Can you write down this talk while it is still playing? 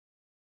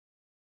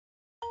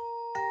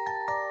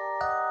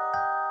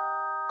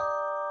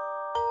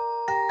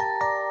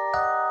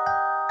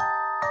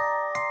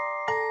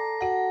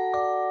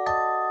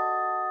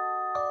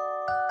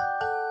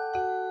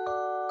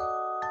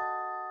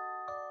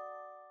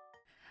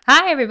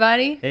Hi,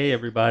 everybody. Hey,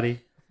 everybody.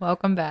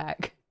 Welcome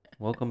back.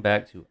 Welcome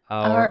back to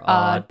Our our Odd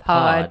Odd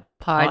Pod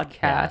Pod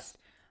podcast.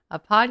 A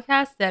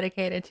podcast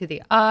dedicated to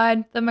the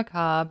odd, the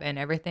macabre, and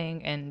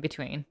everything in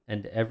between.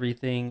 and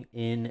everything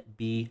in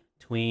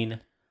between.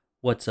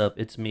 What's up?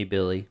 It's me,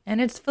 Billy. And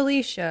it's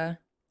Felicia.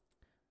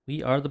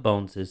 We are the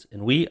Boneses,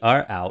 and we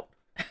are out.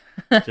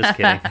 Just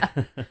kidding.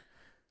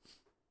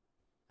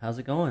 How's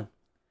it going?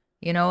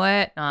 You know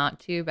what? Not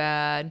too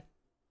bad.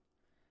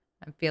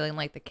 I'm feeling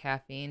like the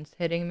caffeine's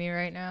hitting me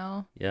right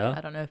now. Yeah?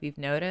 I don't know if you've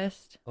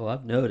noticed. Oh,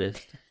 I've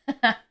noticed.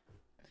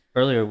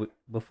 Earlier,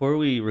 before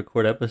we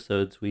record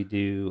episodes, we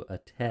do a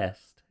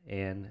test,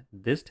 and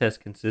this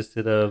test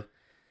consisted of,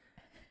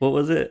 what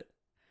was it?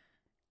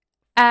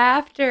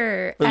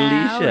 After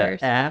Felicia,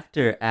 hours.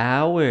 after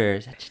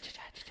hours.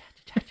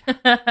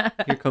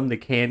 Here come the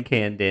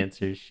can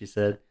dancers, she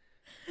said.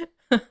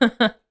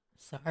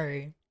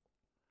 Sorry.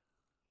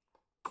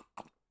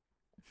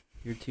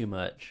 You're too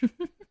much.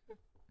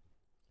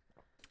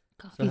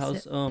 Coffee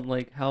So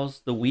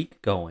how's the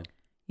week going?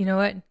 You know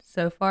what?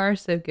 So far,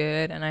 so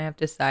good. And I have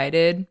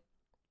decided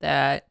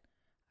that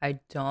I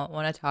don't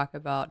want to talk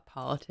about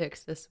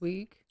politics this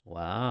week,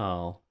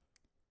 Wow.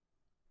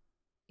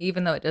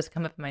 even though it does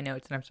come up in my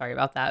notes, and I'm sorry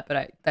about that,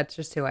 but that's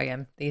just who I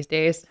am these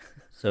days.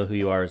 So who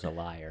you are is a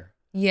liar.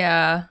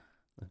 Yeah,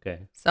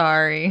 Okay.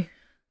 sorry.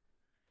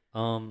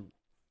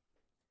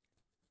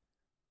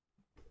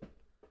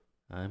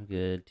 I'm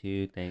good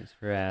too. Thanks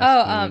for Oh,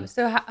 asking.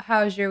 so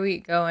how's your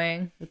week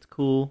going? It's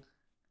cool.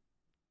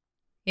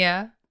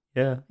 Yeah?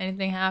 Yeah.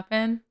 Anything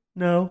happen?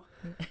 No.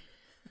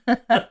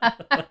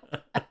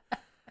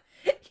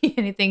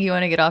 Anything you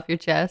want to get off your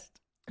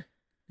chest?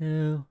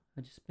 No.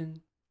 I just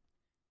been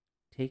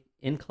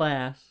in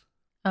class,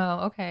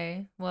 Oh,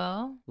 okay.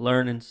 Well,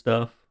 learning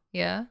stuff.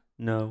 yeah.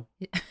 No.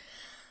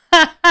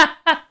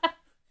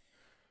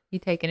 You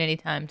taking any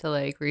time to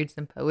like read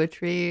some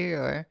poetry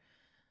or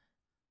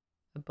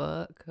a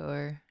book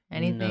or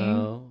anything?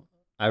 No.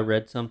 I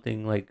read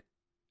something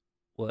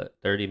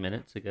 30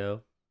 minutes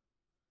ago.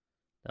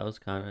 That was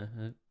kind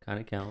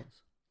of counts.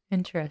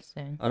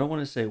 Interesting. I don't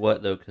want to say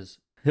what though, because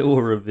it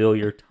will reveal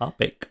your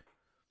topic.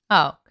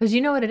 Oh, because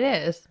you know what it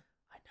is.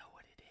 I know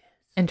what it is.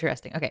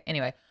 Interesting. Okay,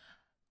 anyway.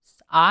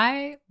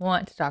 I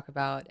want to talk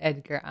about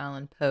Edgar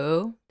Allan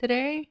Poe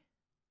today.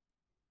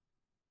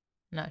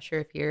 Not sure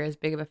if you're as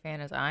big of a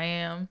fan as I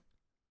am.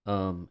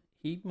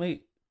 He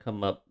might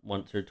come up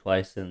once or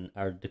twice in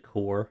our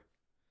decor.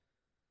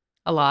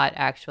 A lot,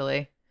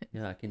 actually.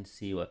 Yeah, I can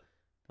see 1,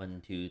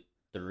 2,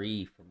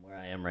 3 from where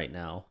I am right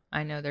now.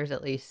 I know there's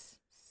at least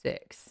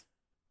 6,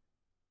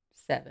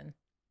 7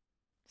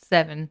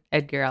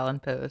 Edgar Allan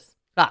Poes.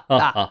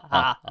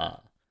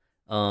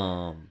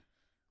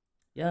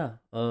 Yeah.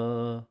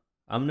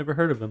 I've never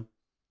heard of him.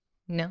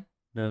 No?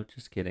 No,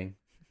 just kidding.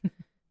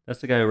 That's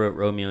the guy who wrote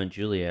Romeo and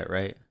Juliet,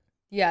 right?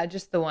 Yeah,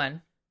 just the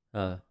one.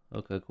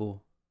 Okay,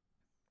 cool.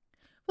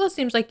 Well, it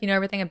seems like you know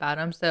everything about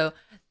him, so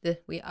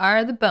we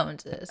are the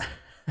Boneses.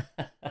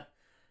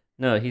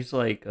 No, he's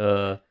like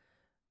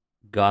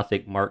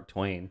gothic Mark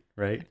Twain,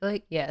 right? I feel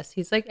like, yes,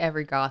 he's like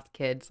every goth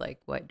kid's like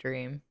wet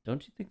dream.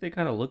 Don't you think they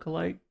kind of look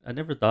alike? I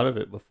never thought of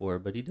it before,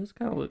 but he does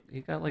kind of look. He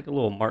got like a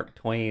little Mark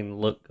Twain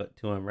look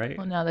to him, right?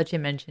 Well, now that you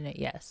mention it,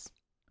 yes.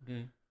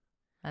 Okay.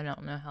 I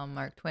don't know how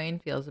Mark Twain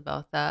feels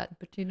about that,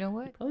 but you know He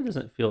what? probably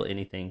doesn't feel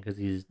anything because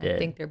he's dead. I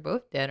think they're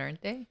both dead,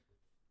 aren't they?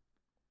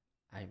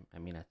 I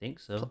mean, I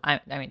think so. I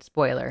mean,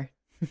 spoiler.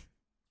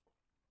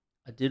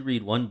 I did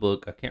read one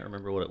book. I can't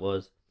remember what it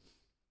was.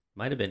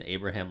 Might have been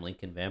Abraham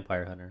Lincoln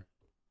Vampire Hunter,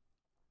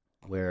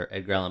 where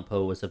Edgar Allan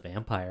Poe was a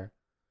vampire.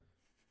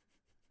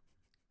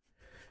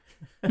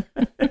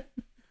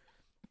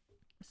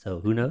 So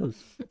who knows?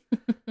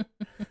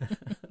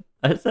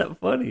 That's that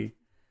funny.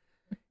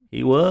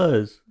 He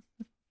was.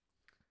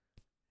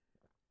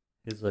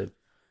 He's like,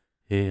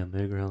 hey, I'm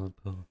Edgar Allan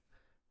Poe.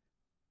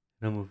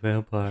 And I'm a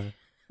vampire.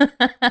 I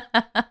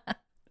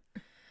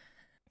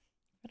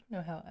don't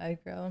know how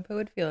Edgar Allan Poe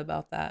would feel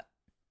about that.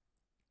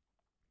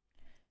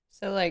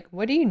 So, like,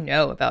 what do you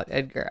know about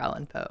Edgar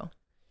Allan Poe?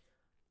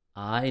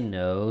 I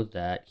know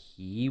that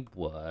he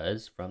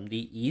was from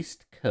the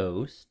East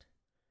Coast.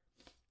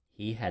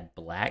 He had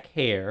black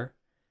hair,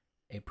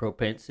 a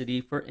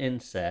propensity for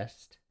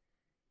incest,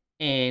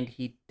 and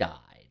he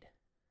died.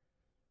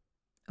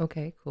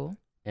 Okay, cool.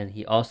 And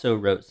he also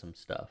wrote some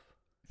stuff.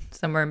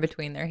 Somewhere in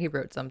between there, he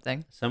wrote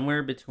something.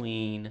 Somewhere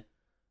between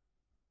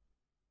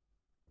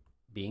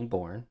being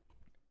born,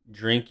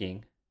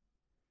 drinking,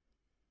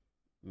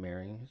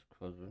 marrying his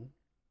cousin.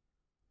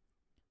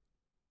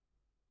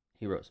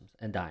 He wrote some,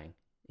 and dying.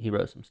 He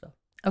wrote some stuff.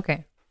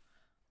 Okay.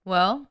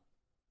 Well,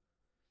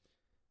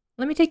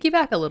 let me take you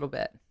back a little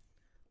bit.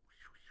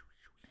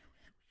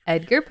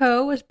 Edgar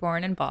Poe was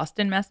born in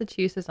Boston,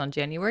 Massachusetts on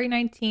January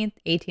 19th,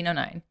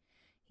 1809.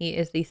 He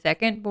is the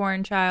second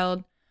born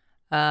child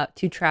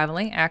to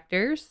traveling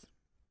actors,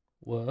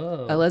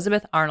 Whoa.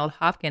 Elizabeth Arnold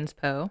Hopkins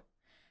Poe,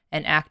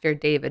 and actor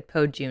David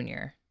Poe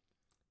Jr.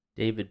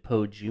 David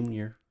Poe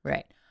Jr.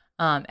 Right.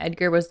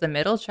 Edgar was the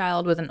middle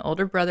child with an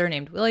older brother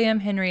named William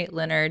Henry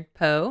Leonard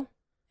Poe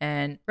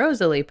and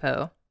Rosalie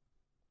Poe.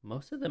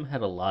 Most of them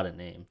had a lot of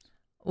names.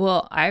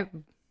 Well, I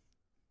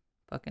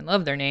fucking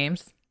love their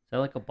names. Is that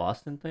like a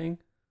Boston thing?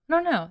 I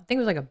don't know. I think it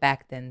was like a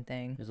back then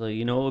thing. It's like,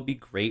 you know what would be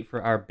great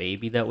for our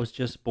baby that was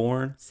just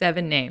born?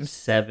 7 names.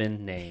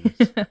 7 names.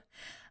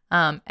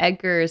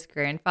 Edgar's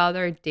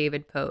grandfather,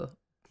 David Poe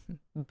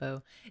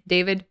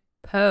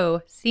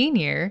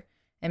Sr.,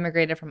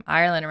 immigrated from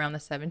Ireland around the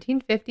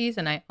 1750s,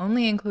 and I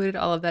only included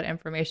all of that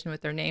information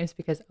with their names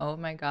because, oh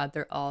my god,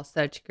 they're all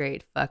such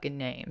great fucking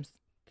names.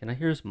 Can I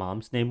hear his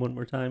mom's name one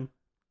more time?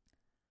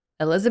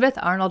 Elizabeth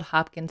Arnold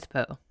Hopkins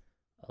Poe.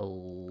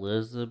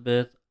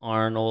 Elizabeth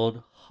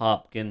Arnold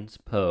Hopkins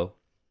Poe.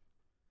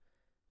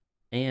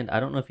 And I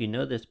don't know if you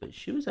know this, but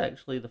she was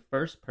actually the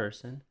first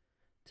person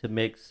to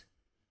mix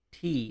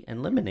tea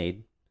and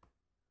lemonade.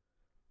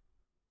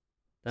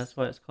 That's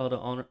why it's called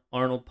an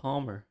Arnold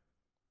Palmer.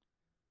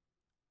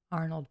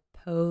 Arnold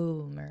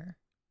Palmer.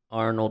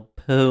 Arnold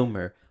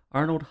Palmer.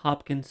 Arnold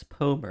Hopkins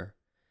Palmer.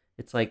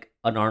 It's like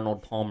an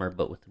Arnold Palmer,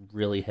 but with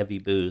really heavy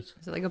booze.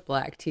 Is it like a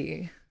black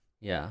tea?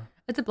 Yeah.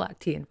 It's a black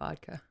tea and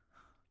vodka.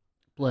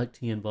 Black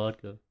tea and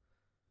vodka.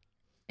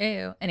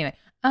 Ew. Anyway,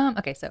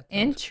 okay, so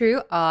in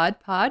true Odd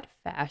Pod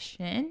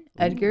fashion,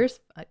 Edgar's,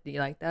 do you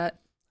like that?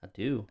 I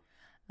do.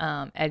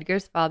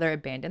 Edgar's father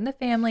abandoned the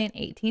family in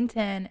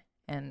 1810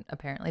 and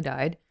apparently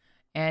died,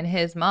 and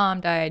his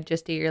mom died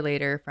just a year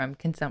later from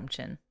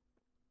consumption.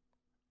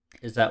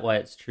 Is that why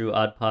it's true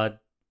Odd Pod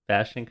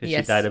fashion? Because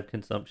Yes. she died of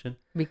consumption?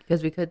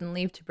 Because we couldn't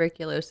leave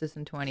tuberculosis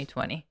in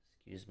 2020.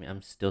 Excuse me,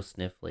 I'm still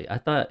sniffly.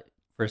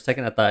 For a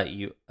second,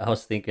 I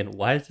was thinking,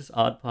 why is this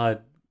Odd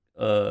Pod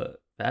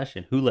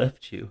fashion? Who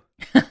left you?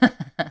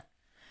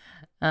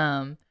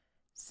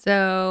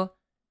 So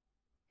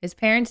his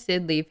parents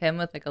did leave him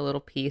with like a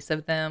little piece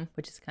of them,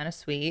 which is kind of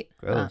sweet.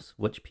 Gross.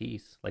 Which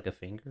piece? Like a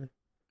finger?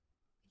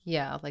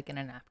 Yeah, like in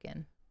a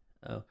napkin.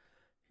 Oh,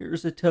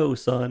 here's a toe,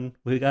 son.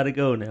 We gotta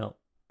go now.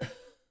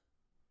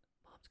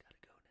 Mom's gotta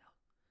go now.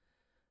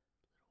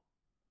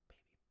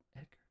 Baby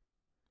Edgar,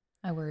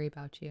 I worry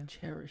about you.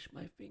 cherish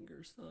my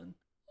finger, son.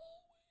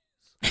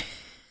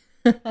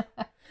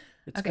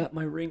 It's Okay. got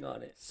my ring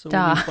on it. So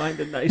Stop. when you find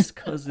a nice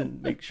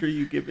cousin, make sure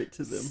you give it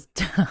to them.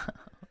 Stop.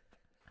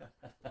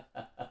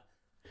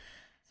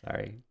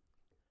 Sorry.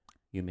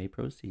 You may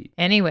proceed.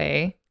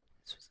 Anyway,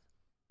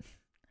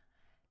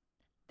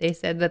 they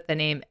said that the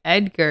name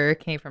Edgar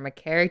came from a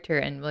character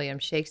in William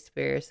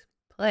Shakespeare's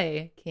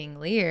play King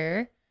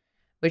Lear,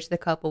 which the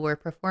couple were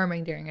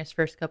performing during his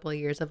first couple of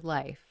years of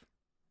life.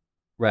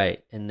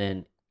 Right, and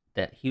then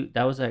that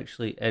was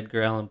actually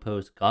Edgar Allan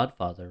Poe's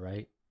godfather,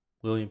 right?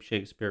 William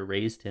Shakespeare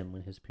raised him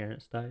when his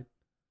parents died.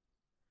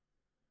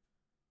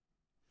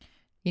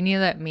 You knew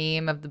that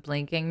meme of the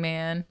blinking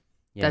man?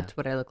 Yeah, That's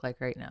what I look like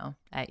right now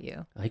at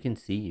you. I can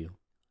see you.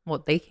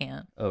 Well, they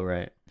can't. Oh,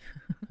 right.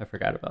 I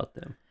forgot about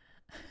them.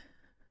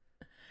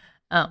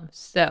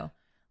 So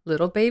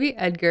little baby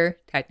Edgar,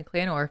 technically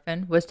an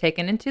orphan, was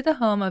taken into the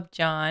home of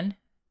John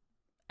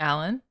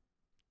Allen.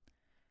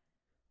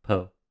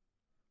 Poe.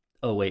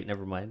 Oh, wait,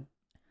 never mind.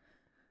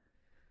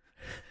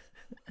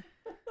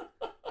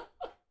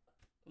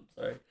 I'm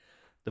sorry.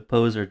 The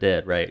Poes are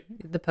dead, right?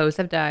 The Poes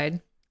have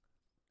died.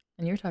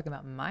 And you're talking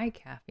about my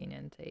caffeine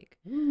intake.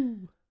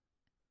 Ooh.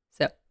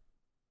 So,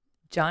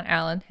 John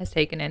Allen has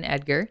taken in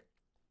Edgar.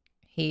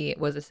 He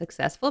was a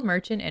successful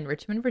merchant in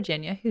Richmond,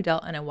 Virginia, who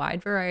dealt in a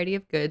wide variety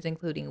of goods,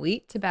 including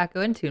wheat,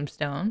 tobacco, and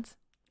tombstones.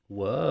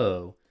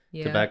 Whoa.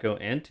 Yeah. Tobacco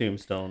and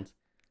tombstones.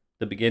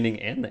 The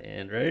beginning and the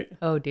end, right?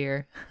 Oh,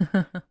 dear.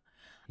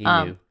 He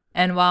knew.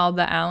 And while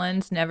the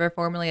Allens never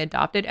formally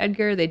adopted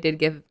Edgar, they did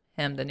give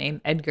him the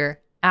name Edgar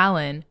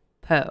Allan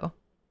Poe.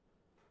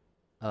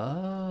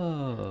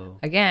 Oh.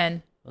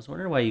 Again, I was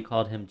wondering why you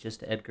called him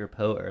just Edgar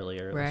Poe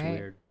earlier. It was Right.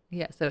 weird.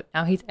 yeah, so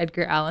now he's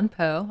Edgar Allan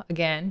Poe.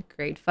 Again,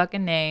 great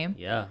fucking name.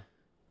 Yeah.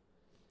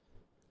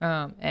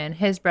 And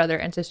his brother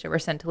and sister were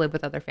sent to live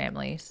with other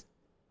families.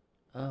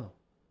 Oh.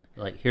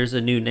 Like, here's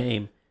a new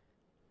name.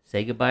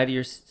 Say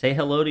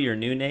hello to your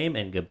new name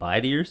and goodbye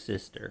to your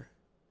sister.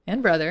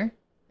 And brother.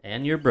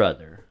 And your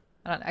brother.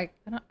 I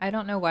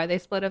don't know why they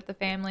split up the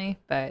family,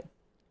 but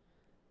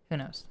who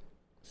knows?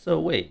 So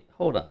wait,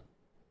 hold on.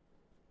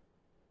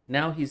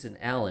 Now he's an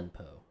Allan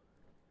Poe.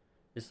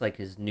 It's like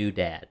his new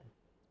dad.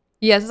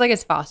 Yes, it's like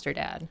his foster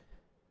dad.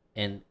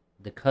 And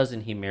the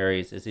cousin he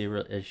marries, is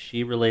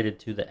she related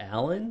to the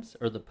Allens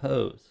or the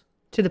Poes?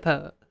 To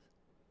the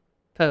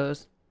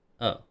Poes.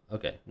 Oh,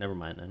 okay. Never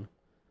mind then.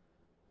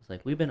 It's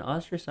like, we've been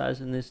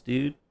ostracizing this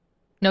dude.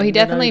 No, and he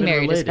they're not definitely even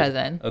married his related.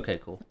 cousin. Okay,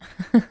 cool.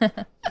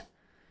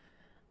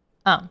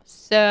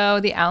 So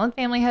the Allen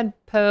family had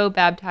Poe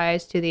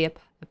baptized to the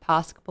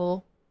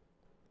Episcopal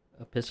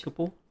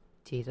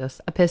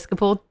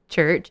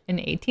Church in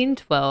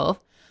 1812,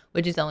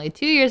 which is only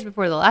 2 years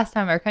before the last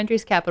time our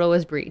country's capital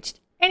was breached.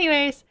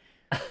 Anyways.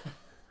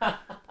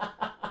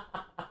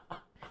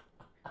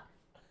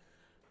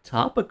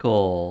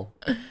 Topical.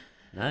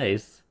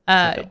 Nice.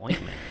 It's like an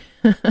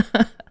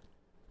ointment.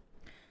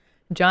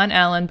 John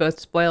Allen both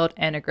spoiled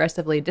and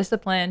aggressively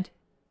disciplined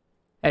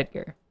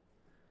Edgar.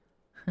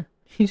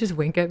 You just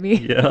wink at me.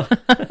 Yeah.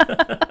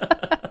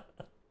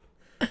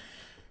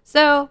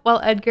 So while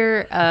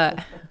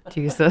Edgar,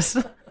 Jesus.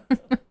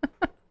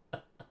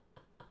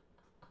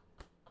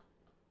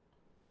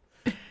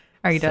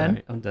 Are you done?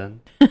 Sorry, I'm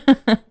done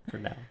for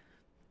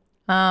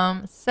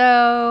now.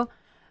 So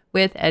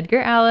with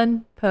Edgar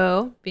Allan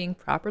Poe being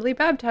properly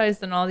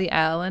baptized, and all the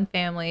Allan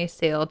family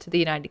sailed to the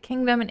United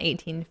Kingdom in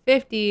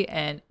 1850,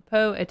 and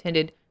Poe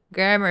attended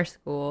grammar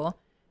school,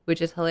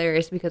 which is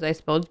hilarious because I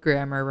spelled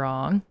grammar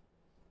wrong.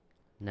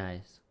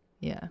 Nice.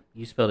 Yeah.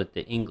 You spelled it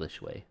the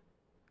English way.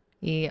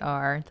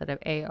 ER instead of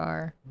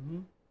AR.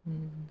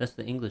 That's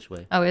the English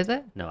way. Oh, is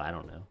it? No, I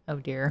don't know. Oh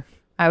dear.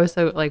 I was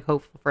so like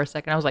hopeful for a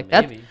second. I was like,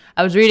 that's. Maybe.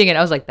 I was reading it.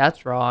 I was like,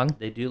 that's wrong.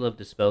 They do love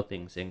to spell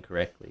things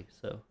incorrectly,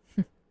 so.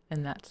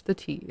 And that's the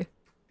T.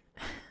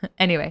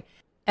 Anyway,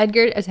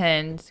 Edgar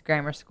attends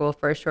grammar school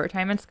for a short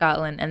time in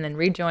Scotland and then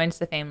rejoins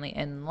the family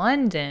in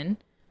London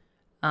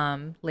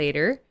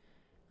later.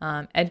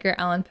 Edgar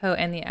Allan Poe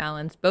and the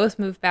Allans both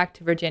moved back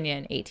to Virginia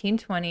in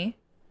 1820.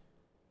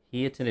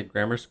 He attended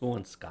grammar school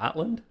in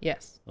Scotland?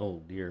 Yes.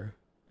 Oh, dear.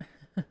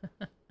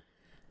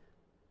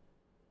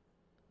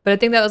 But I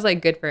think that was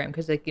like good for him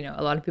because like,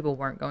 a lot of people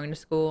weren't going to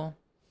school.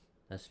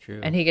 That's true.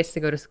 And he gets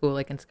to go to school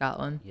like in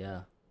Scotland.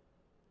 Yeah.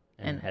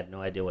 And had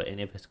no idea what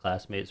any of his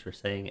classmates were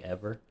saying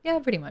ever. Yeah,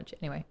 pretty much.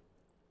 Anyway.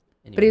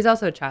 But he was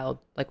also a child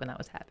like when that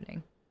was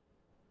happening.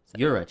 So.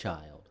 You're a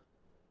child.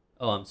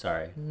 Oh, I'm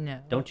sorry. No.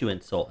 Don't you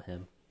insult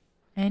him.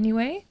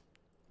 Anyway,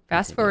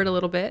 fast forward a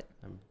little bit.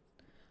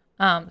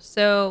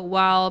 So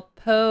while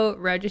Poe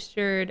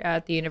registered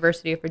at the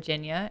University of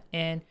Virginia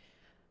in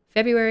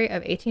February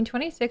of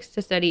 1826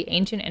 to study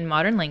ancient and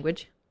modern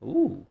language,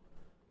 ooh,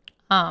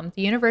 the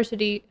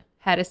university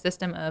had a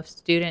system of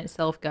student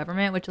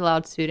self-government, which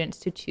allowed students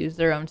to choose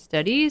their own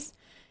studies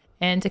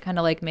and to kind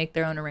of like make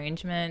their own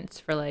arrangements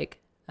for like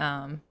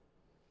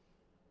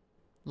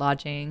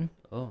lodging.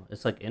 Oh,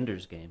 it's like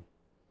Ender's Game.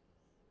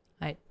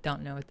 I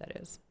don't know what that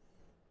is.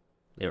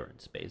 They were in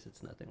space.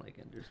 It's nothing like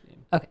Ender's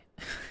Game. Okay.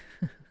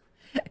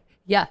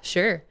 Yeah,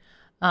 sure.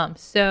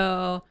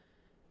 So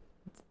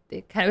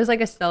it was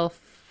like a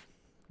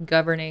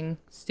self-governing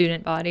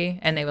student body,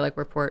 and they would like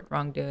report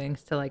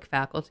wrongdoings to like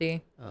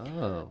faculty.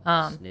 Oh,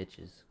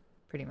 snitches.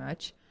 Pretty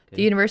much. Okay.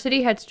 The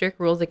university had strict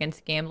rules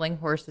against gambling,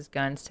 horses,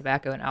 guns,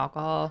 tobacco, and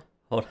alcohol.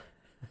 Hold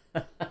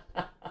on.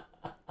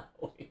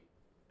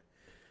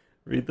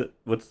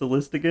 What's the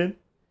list again?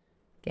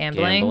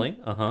 Gambling.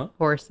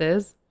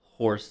 Horses.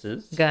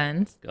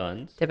 Guns.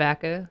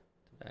 Tobacco.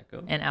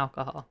 And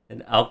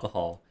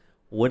alcohol.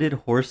 What did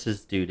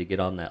horses do to get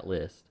on that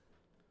list?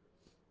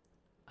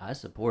 I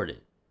support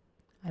it.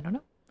 I don't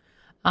know.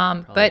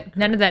 But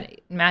none of that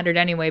mattered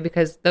anyway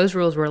because those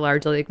rules were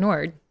largely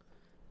ignored.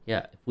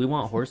 Yeah, if we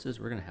want horses,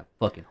 we're going to have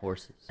fucking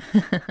horses.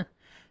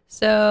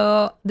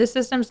 So this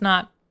system's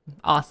not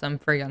awesome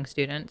for young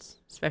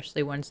students,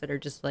 especially ones that are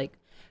just like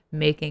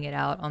making it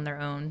out on their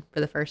own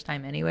for the first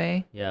time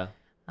anyway. Yeah.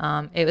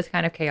 It was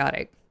kind of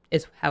chaotic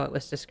is how it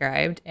was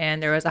described,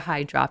 and there was a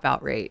high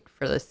dropout rate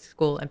for this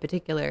school in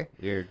particular.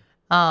 Weird.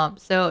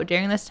 So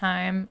during this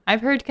time,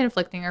 I've heard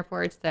conflicting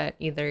reports that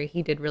either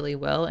he did really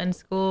well in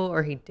school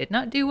or he did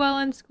not do well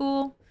in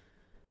school.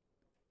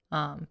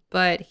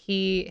 But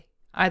he,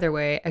 either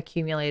way,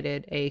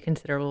 accumulated a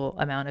considerable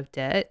amount of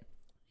debt.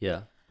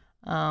 Yeah.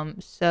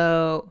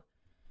 So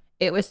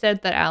it was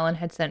said that Allan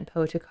had sent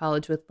Poe to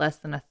college with less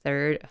than a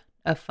third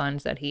of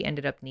funds that he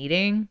ended up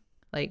needing.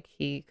 Like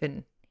he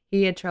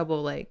had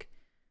trouble, like,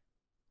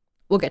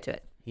 we'll get to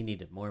it. He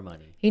needed more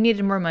money. He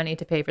needed more money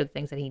to pay for the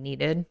things that he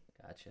needed.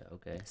 Gotcha.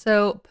 Okay.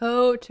 So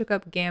Poe took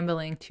up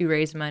gambling to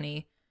raise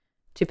money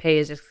to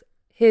pay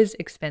his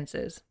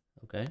expenses.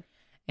 Okay.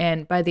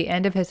 And by the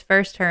end of his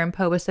first term,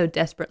 Poe was so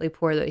desperately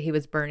poor that he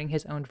was burning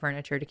his own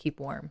furniture to keep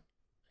warm.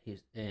 He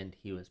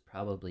was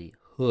probably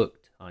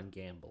hooked on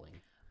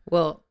gambling.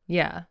 Well,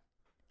 yeah.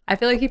 I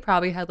feel like he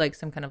probably had like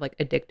some kind of like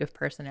addictive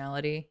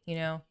personality,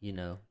 maybe.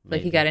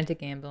 Like he got into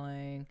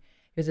gambling.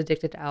 He was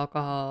addicted to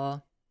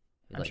alcohol.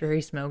 I'm sure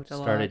he smoked a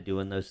lot. Started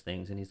doing those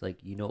things, and he's like,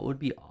 what would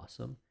be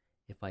awesome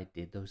if I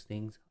did those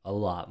things a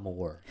lot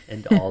more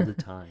and all the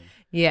time.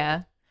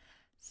 Yeah.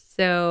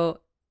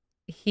 So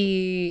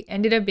he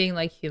ended up being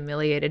like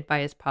humiliated by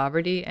his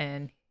poverty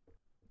and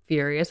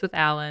furious with the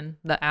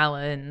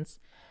Allans.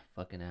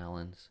 Fucking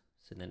Allans.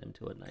 Sending him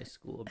to a nice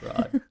school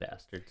abroad.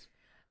 Bastards.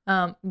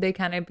 They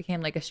kind of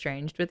became like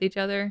estranged with each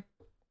other.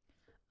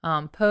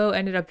 Poe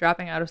ended up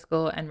dropping out of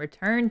school and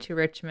returned to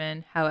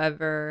Richmond.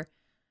 However,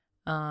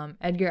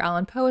 Edgar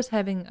Allan Poe was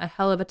having a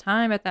hell of a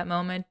time at that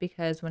moment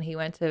because when he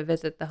went to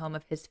visit the home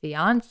of his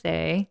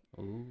fiancée,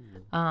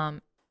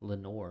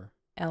 Lenore,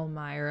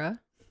 Elmira,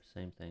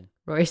 same thing,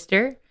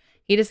 Royster,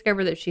 he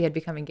discovered that she had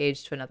become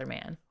engaged to another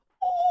man.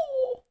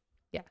 Oh,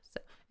 yeah.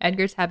 So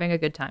Edgar's having a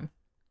good time.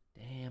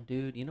 Damn,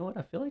 dude. You know what?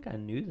 I feel like I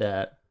knew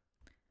that.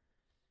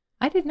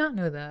 I did not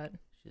know that.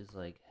 She's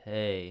like,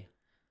 hey,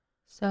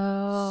 so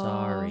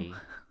sorry.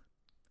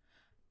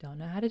 Don't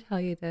know how to tell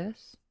you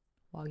this.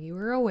 While you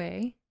were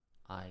away,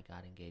 I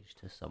got engaged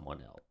to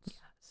someone else. Yeah,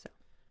 so.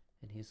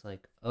 And he's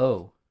like,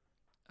 oh,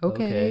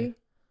 okay.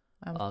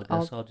 I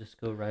guess I'll just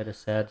go write a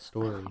sad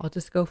story. I'll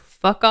just go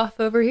fuck off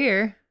over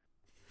here.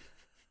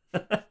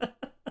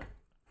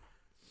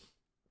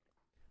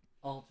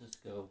 I'll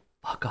just go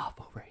fuck off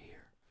over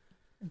here.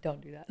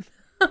 Don't do that.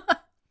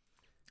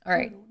 All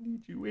right. I don't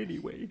need you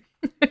anyway.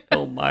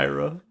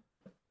 Elmira.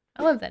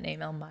 I love that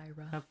name,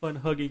 Elmira. Have fun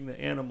hugging the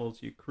animals,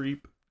 you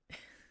creep.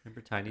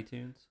 Remember Tiny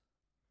Toons?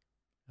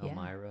 Yeah.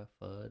 Elmira,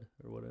 Fudd,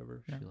 or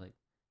whatever. No. She like,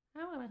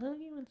 I want to hug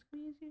you and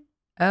squeeze you.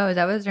 Oh,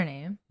 that was her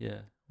name? Yeah.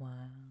 Wow.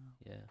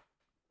 Yeah.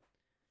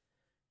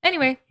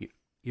 Anyway.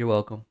 You're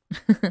welcome.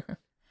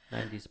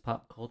 90s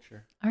pop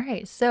culture. All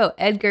right. So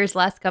Edgar's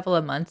last couple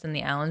of months in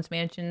the Allens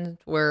mansion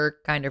were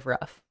kind of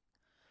rough.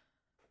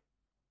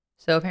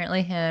 So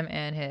apparently him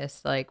and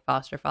his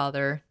foster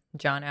father,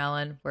 John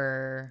Allen,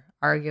 were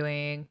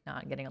arguing,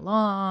 not getting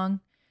along.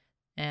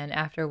 And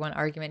after one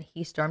argument,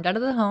 he stormed out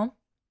of the home.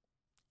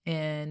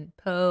 And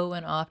Poe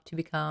went off to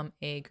become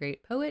a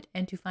great poet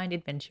and to find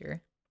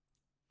adventure.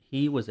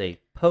 He was a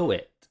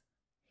poet.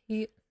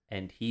 He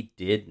And he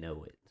did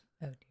know it.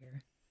 Oh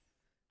dear.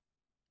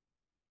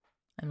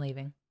 I'm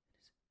leaving.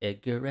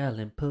 Edgar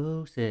Allan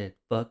Poe said,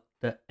 fuck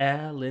the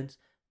Allens.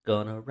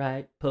 Gonna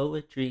write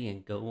poetry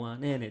and go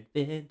on an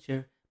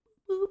adventure.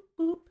 Boop,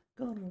 boop.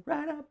 Gonna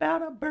write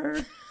about a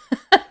bird.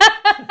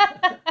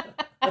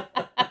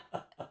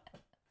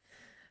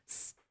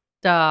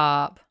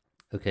 Stop.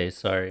 Okay,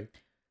 sorry.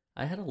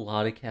 I had a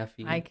lot of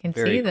caffeine. I can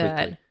very see that.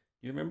 quickly.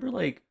 You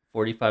remember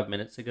 45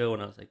 minutes ago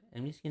when I was like,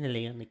 I'm just going to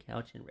lay on the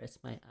couch and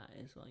rest my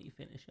eyes while you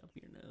finish up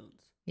your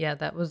notes? Yeah,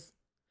 that was...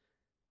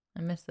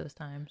 I miss those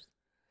times.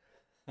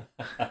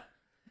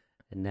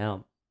 And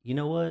now, you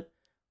know what?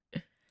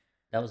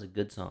 That was a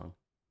good song.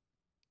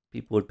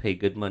 People would pay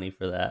good money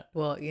for that.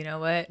 Well, you know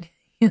what?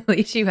 At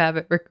least you have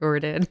it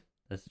recorded.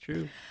 That's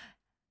true.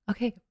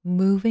 Okay,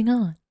 moving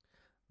on.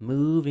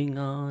 Moving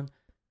on.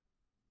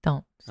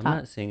 Don't stop. I'm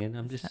not singing.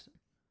 I'm just...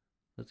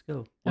 Let's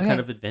go. What Okay. kind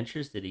of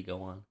adventures did he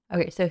go on?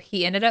 Okay, so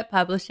he ended up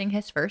publishing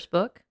his first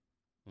book,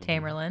 Mhm.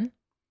 Tamerlane.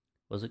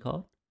 What was it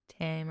called?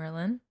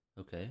 Tamerlane.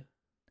 Okay.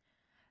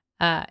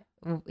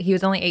 He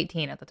was only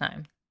 18 at the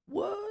time.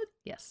 What?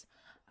 Yes.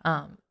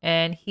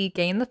 And he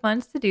gained the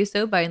funds to do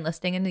so by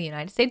enlisting in the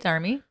United States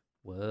Army.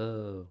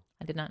 Whoa.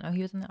 I did not know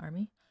he was in the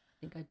Army. I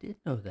think I did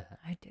know that.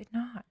 I did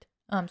not.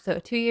 So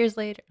 2 years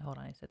later, hold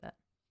on, I said that.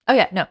 Oh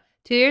yeah, no.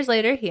 2 years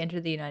later, he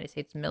entered the United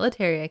States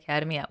Military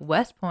Academy at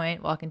West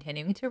Point while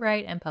continuing to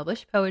write and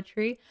publish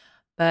poetry,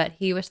 but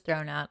he was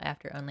thrown out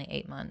after only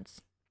 8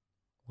 months.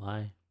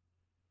 Why?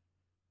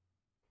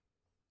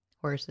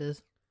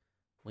 Horses.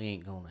 We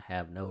ain't gonna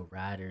have no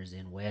riders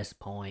in West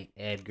Point,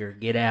 Edgar.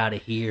 Get out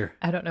of here.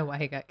 I don't know why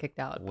he got kicked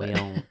out. We But...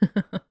 don't.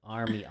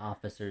 Army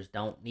officers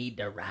don't need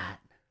to ride.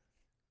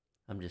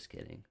 I'm just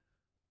kidding.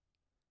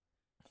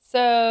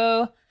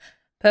 So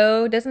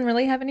Poe doesn't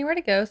really have anywhere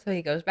to go, so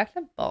he goes back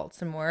to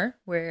Baltimore,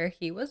 where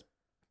he was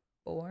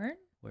born.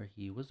 Where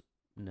he was...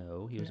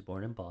 No, he was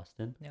born in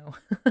Boston. No,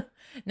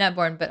 not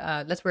born,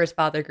 but that's where his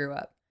father grew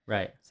up.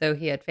 Right. So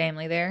he had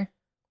family there.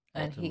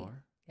 And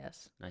Baltimore.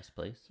 Yes. Nice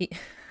place.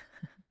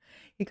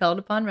 He called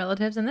upon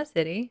relatives in the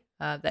city.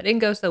 That didn't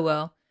go so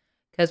well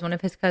because one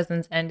of his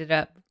cousins ended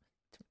up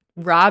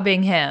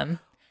robbing him.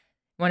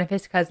 I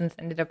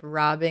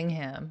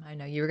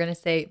know you were going to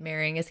say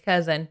marrying his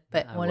cousin,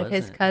 but I one of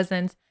his wasn't.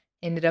 cousins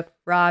ended up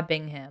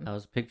robbing him. I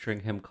was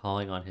picturing him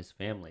calling on his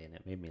family, and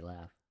it made me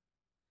laugh.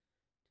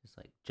 Just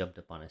jumped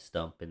up on a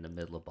stump in the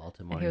middle of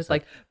Baltimore. And he was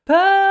like,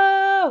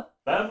 Poe!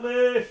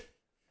 Family!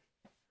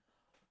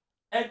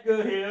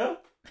 Edgar here.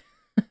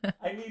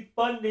 I need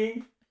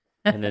funding.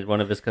 And then one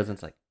of his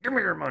cousins give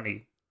me your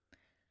money.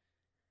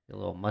 You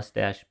little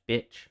mustache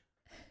bitch.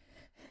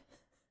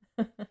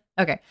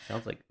 Okay.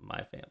 Sounds like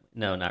my family.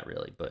 No, not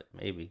really, but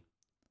maybe.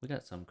 We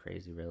got some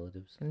crazy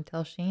relatives. Gonna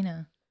tell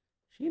Sheena.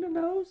 Sheena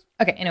knows.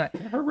 Okay, anyway.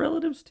 They're her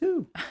relatives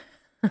too.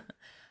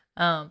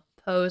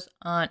 Poe's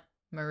aunt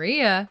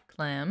Maria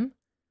Clem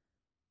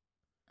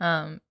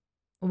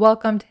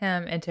welcomed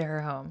him into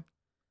her home.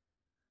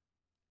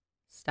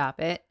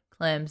 Stop it.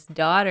 Clem's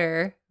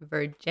daughter,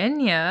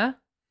 Virginia.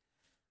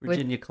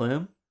 Virginia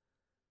Clem.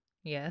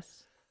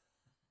 Yes.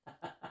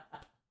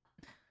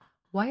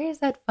 Why is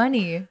that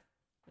funny?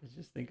 I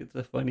just think it's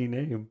a funny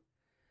name.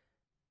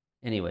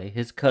 Anyway,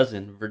 his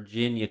cousin,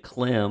 Virginia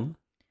Clem,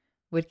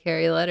 would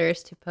carry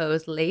letters to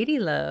Poe's lady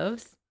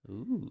loves,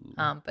 ooh,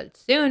 but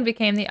soon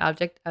became the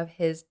object of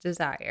his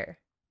desire.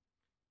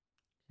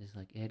 She's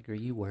like, Edgar,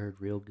 you word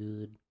real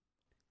good.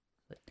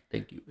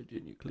 Thank you,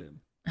 Virginia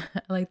Clem.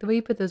 I like the way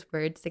you put those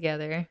words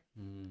together.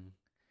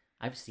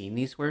 I've seen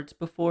these words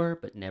before,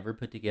 but never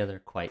put together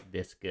quite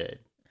this good.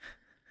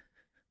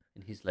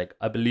 And he's like,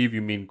 I believe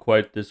you mean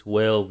quite this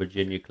well,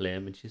 Virginia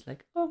Clem. And she's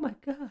like, oh my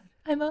God.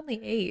 I'm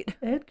only 8.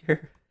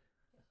 Edgar.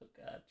 Oh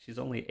God, she's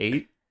only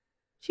 8?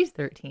 She's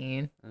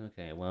 13.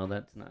 Okay, well,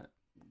 that's not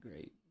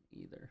great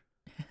either.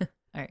 All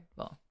right,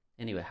 well.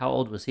 Anyway, how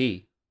old was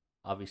he?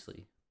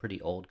 Obviously,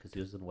 pretty old because he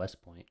was in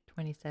West Point.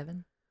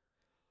 27.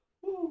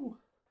 Woo.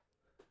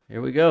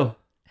 Here we go.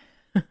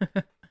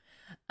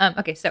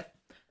 Okay, so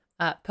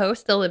Poe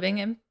still living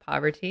in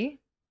poverty.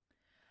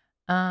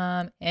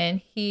 And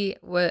he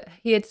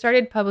had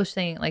started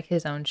publishing like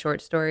his own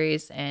short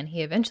stories, and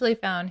he eventually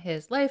found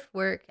his life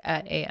work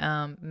at a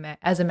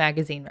as a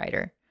magazine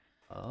writer.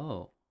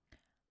 Oh,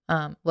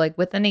 Like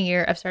within a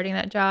year of starting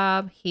that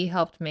job, he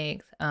helped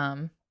make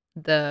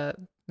the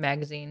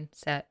magazine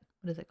set.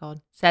 What is it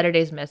called?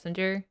 Saturday's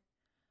Messenger.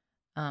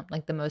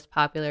 Like the most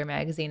popular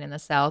magazine in the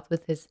South,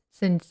 with his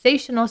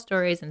sensational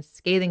stories and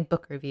scathing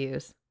book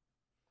reviews.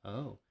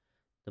 oh,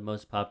 the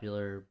most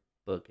popular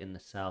book in the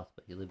South,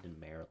 but he lived in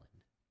Maryland.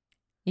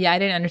 Yeah, I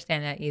didn't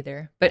understand that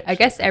either. But I Actually,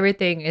 guess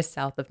everything is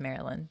south of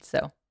Maryland,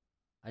 so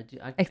I do.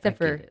 I except get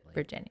for it. Like,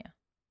 Virginia.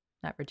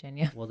 Not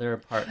Virginia. well, there are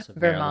parts of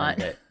Vermont.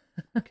 Maryland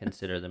that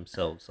consider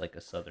themselves like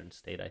a southern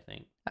state, I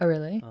think. Oh,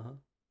 really? Uh huh.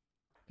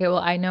 Okay, well,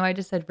 I know I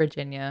just said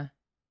Virginia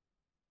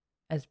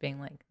as being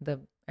like the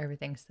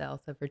everything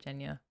south of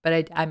Virginia,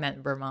 but I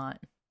meant Vermont.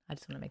 I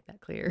just want to make that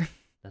clear.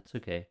 That's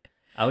okay.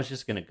 I was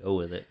just gonna go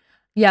with it.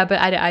 Yeah, but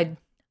I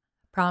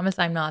promise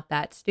I'm not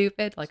that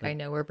stupid. Like So, I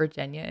know where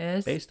Virginia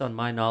is. based on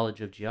my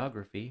knowledge of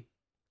geography,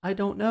 I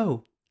don't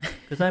know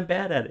because I'm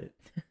bad at it.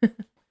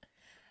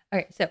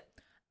 Okay, so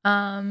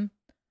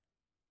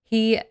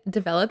he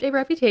developed a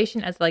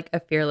reputation as like a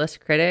fearless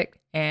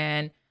critic,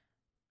 and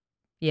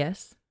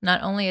yes,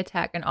 not only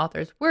attack an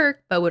author's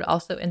work, but would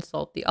also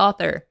insult the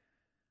author.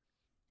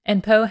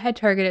 And Poe had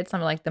targeted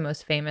some of like the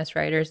most famous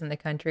writers in the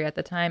country at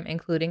the time,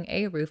 including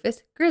a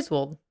Rufus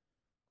Griswold.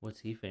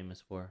 What's he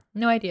famous for?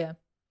 No idea,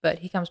 but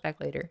he comes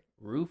back later.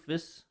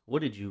 Rufus?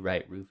 What did you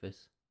write,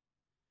 Rufus?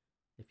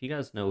 If you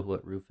guys know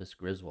what Rufus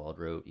Griswold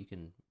wrote, you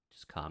can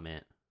just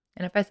comment.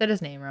 And if I said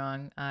his name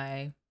wrong,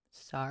 I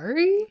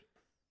sorry.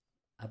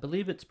 I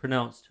believe it's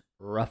pronounced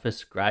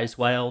Rufus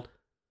Griswold.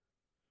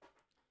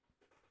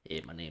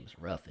 Hey, my name's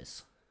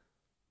Rufus.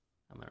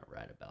 I'm gonna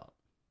write about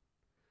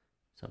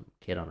some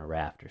kid on a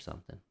raft or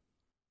something.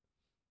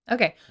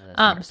 Okay. No, that's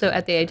not So funny,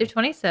 at the age of sorry.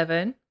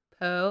 27,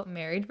 Poe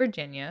married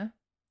Virginia,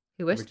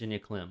 who was Virginia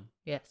Clem.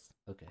 yes,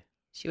 Okay.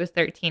 she was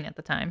 13 at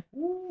the time.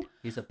 Ooh,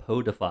 he's a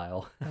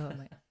podophile. Oh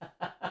my!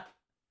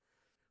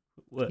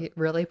 What? You're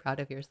really proud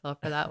of yourself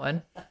for that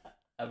one.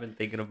 I've been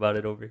thinking about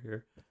it over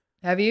here.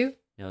 Have you?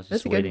 I was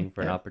That's just a good waiting one,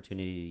 for an yeah.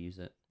 opportunity to use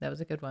it. That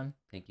was a good one.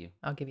 Thank you.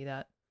 I'll give you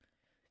that.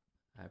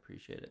 I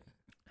appreciate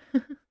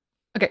it.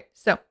 Okay,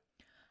 so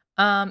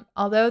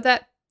although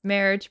that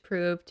marriage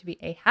proved to be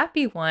a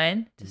happy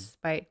one,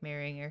 despite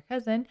marrying your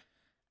cousin,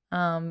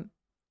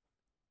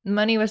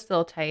 money was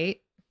still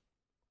tight.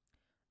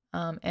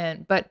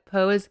 But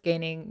Poe is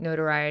gaining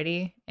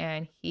notoriety,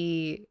 and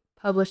he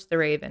published The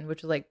Raven,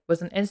 which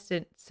was an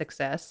instant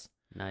success.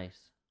 Nice.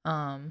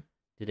 Um,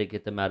 Did it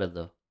get them out of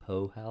the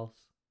Poe house?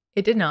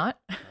 it did not.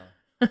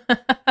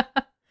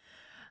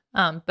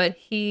 Oh. But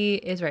he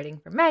is writing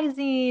for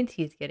magazines.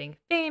 He's getting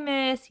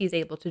famous. He's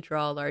able to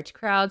draw large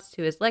crowds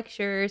to his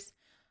lectures.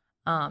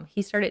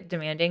 He started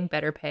demanding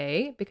better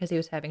pay because he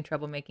was having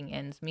trouble making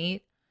ends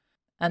meet.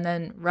 And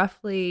then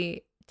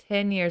roughly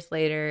 10 years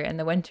later, in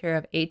the winter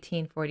of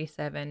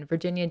 1847,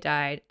 Virginia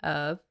died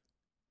of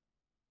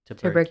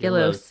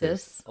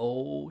tuberculosis.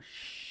 Oh,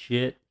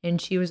 shit.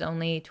 And she was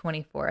only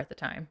 24 at the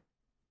time.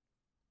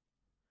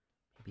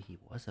 Maybe he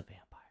was a vampire.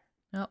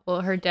 Oh,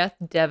 well, her death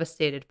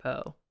devastated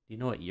Poe. Do you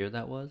know what year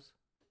that was?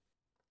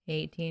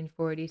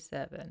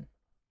 1847.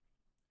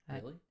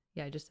 Really?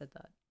 Yeah, I just said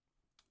that.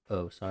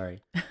 Oh,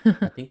 sorry.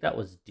 I think that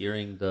was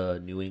during the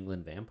New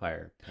England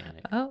vampire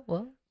panic. Oh,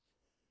 well.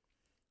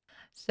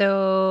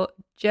 So,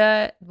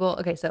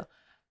 so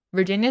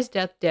Virginia's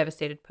death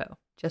devastated Poe.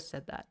 Just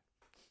said that.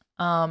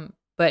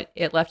 But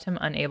it left him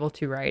unable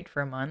to write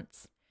for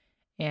months.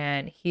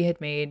 And he had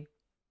made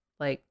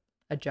like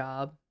a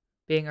job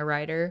being a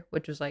writer,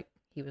 which was like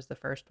he was the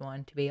first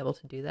one to be able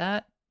to do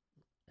that.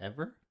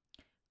 Ever?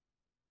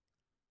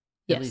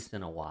 Yes. At least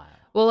in a while.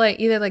 Well, like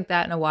either like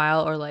that in a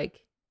while, or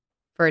like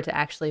for it to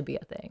actually be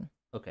a thing.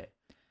 Okay.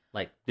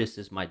 Like, this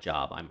is my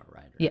job. I'm a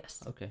writer.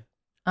 Yes. Okay.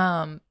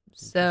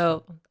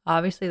 So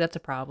obviously that's a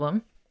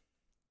problem.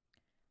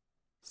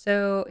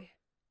 So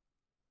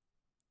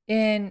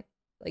in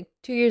like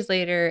 2 years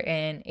later,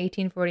 in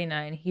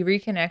 1849, he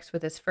reconnects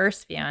with his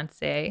first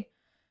fiancée,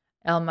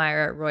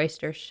 Elmira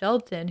Royster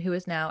Shelton, who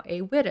is now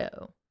a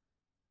widow.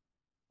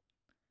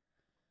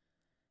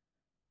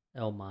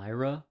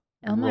 Elmira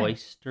Elmira.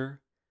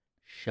 Royster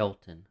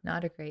Shelton.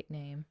 Not a great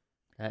name.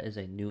 That is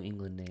a New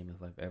England name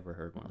if I've ever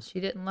heard one. Well,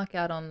 she didn't luck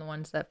out on the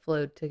ones that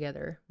flowed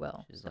together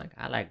well. She's like,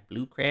 I like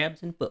blue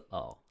crabs and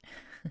football.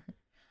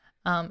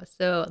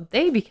 So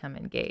they become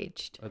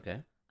engaged. Okay.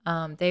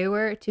 They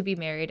were to be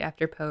married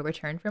after Poe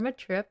returned from a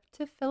trip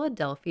to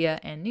Philadelphia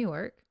and New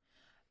York,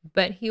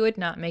 but he would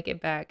not make it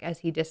back as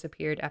he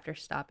disappeared after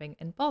stopping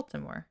in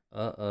Baltimore.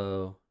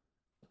 Uh-oh.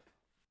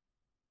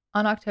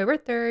 On October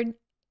 3rd,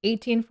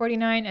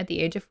 1849, at the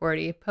age of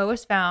 40, Poe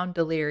was found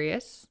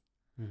delirious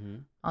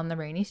on the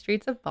rainy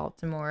streets of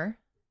Baltimore.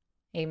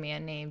 A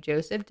man named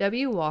Joseph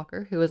W.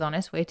 Walker, who was on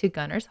his way to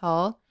Gunner's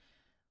Hall,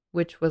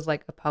 which was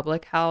like a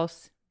public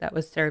house that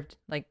was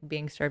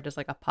being served as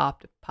like a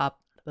pop-up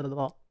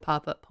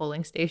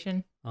polling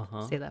station.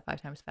 Uh-huh. Say that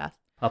 5 times fast.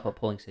 Pop-up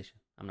polling station.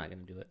 I'm not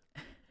going to do it.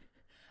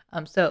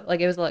 So like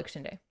it was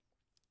election day.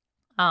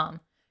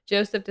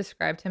 Joseph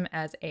described him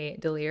as a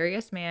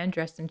delirious man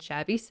dressed in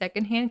shabby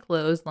secondhand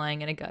clothes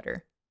lying in a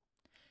gutter.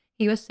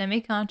 He was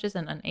semi-conscious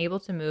and unable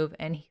to move,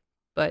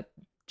 but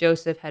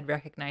Joseph had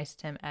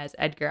recognized him as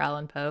Edgar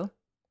Allan Poe.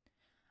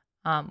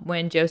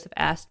 When Joseph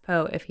asked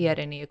Poe if he had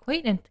any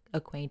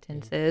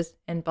acquaintances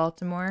in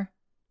Baltimore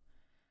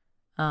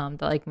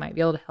that like might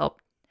be able to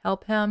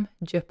help him,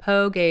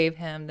 Poe gave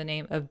him the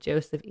name of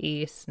Joseph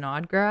E.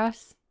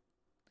 Snodgrass.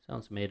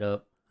 Sounds made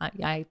up.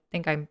 I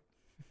think I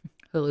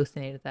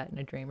hallucinated that in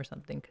a dream or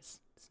something because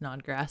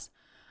Snodgrass.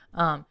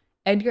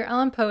 Edgar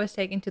Allan Poe was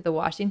taken to the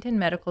Washington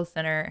Medical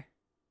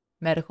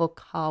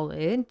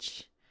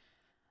College,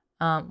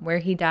 where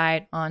he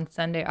died on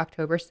Sunday,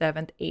 October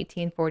 7th,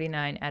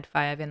 1849 at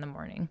 5 in the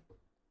morning.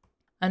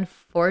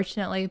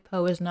 Unfortunately,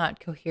 Poe was not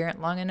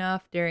coherent long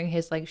enough during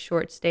his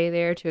short stay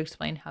there to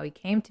explain how he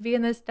came to be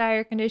in this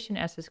dire condition,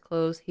 as his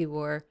clothes he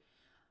wore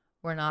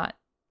were not.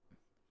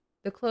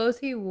 The clothes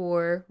he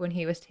wore when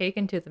he was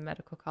taken to the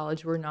medical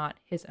college were not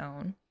his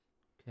own.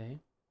 Okay.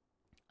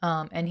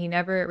 And he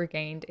never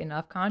regained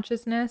enough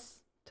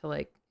consciousness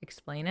to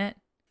explain it.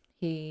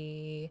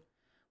 He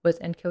was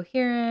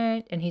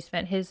incoherent, and he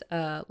spent his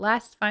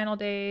last final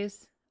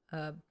days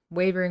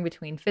wavering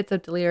between fits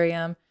of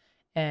delirium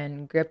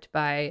and gripped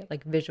by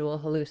visual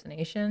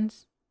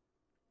hallucinations.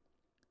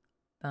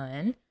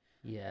 Fun.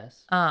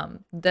 Yes.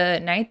 The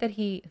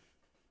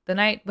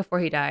night before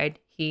he died,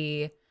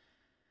 he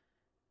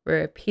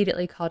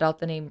repeatedly called out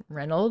the name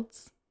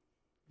Reynolds.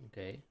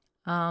 Okay.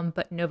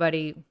 But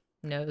nobody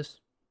knows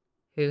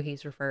who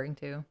he's referring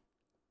to.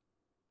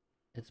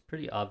 It's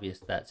pretty obvious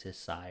that's his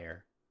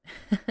sire.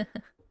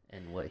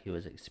 And what he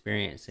was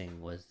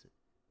experiencing was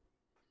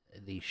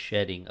the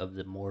shedding of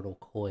the mortal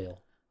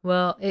coil.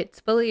 Well,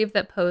 it's believed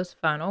that Poe's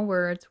final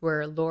words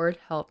were, "Lord,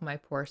 help my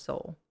poor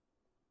soul."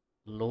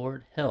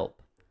 Lord,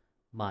 help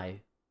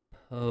my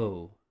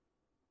Poe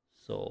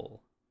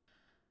soul.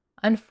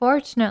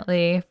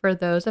 Unfortunately, for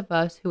those of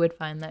us who would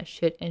find that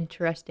shit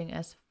interesting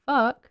as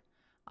fuck,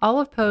 all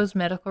of Poe's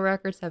medical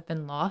records have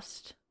been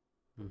lost,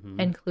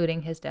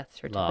 including his death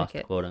certificate.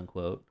 Lost, quote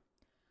unquote,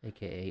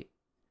 aka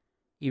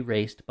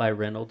erased by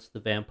Reynolds the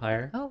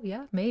vampire. Oh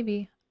yeah,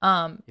 maybe.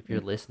 If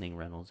you're listening,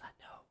 Reynolds, I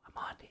know I'm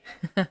on to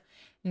you.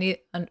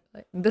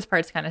 This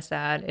part's kind of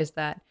sad, is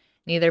that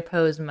neither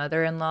Poe's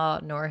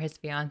mother-in-law nor his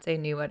fiance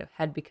knew what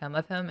had become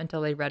of him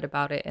until they read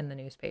about it in the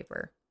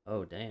newspaper.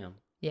 Oh damn.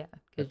 Yeah,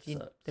 because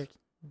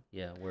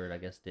word I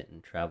guess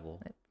didn't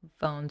travel.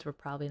 Phones were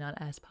probably not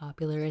as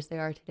popular as they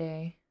are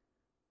today.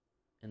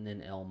 And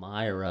then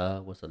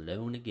Elmira was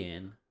alone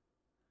again.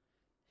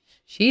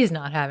 She's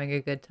not having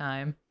a good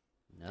time.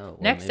 No. Well,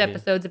 Next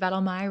episode's about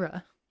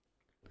Elmira.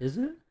 Is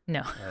it?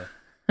 No.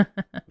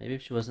 Maybe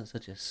if she wasn't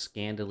such a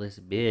scandalous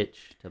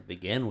bitch to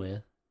begin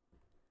with.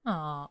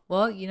 Aw,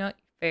 well,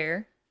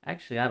 fair.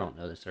 Actually, I don't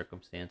know the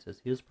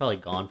circumstances. He was probably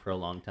gone for a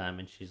long time,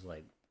 and she's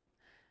like,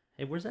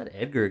 "Hey, where's that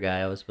Edgar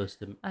guy I was supposed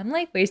to?" I'm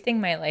wasting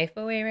my life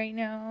away right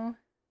now,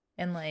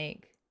 and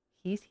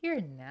he's here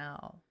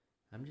now.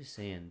 I'm just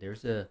saying,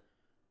 there's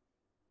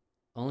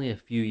only a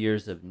few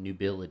years of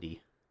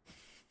nubility.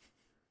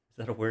 Is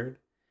that a word?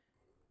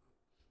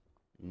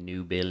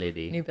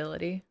 Nubility.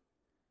 Nubility.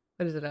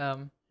 What is it?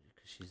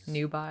 She's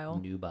nubile.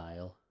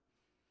 Nubile,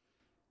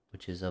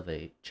 which is of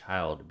a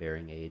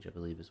childbearing age, I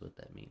believe, is what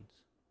that means,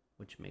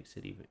 which makes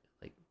it even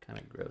kind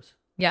of gross.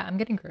 Yeah, I'm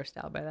getting grossed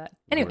out by that.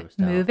 Anyway,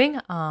 moving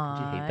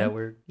on. Did you hate that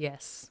word?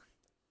 Yes.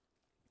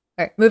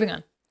 All right, moving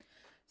on.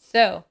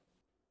 So,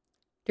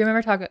 do you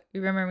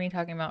remember me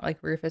talking about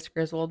Rufus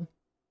Griswold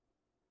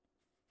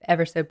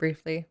ever so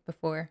briefly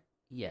before?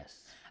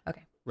 Yes.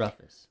 Okay.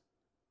 Rufus.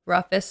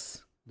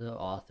 The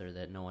author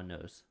that no one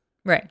knows.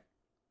 Right.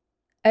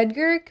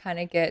 Edgar kind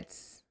of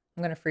gets.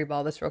 I'm gonna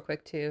freeball this real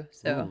quick too.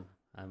 So ooh,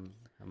 I'm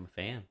a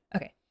fan.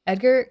 Okay.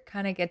 Edgar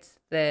kind of gets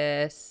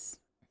this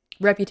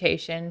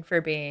reputation for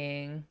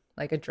being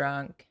a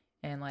drunk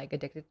and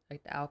addicted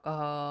to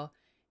alcohol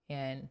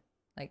and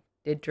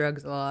did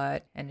drugs a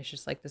lot, and it's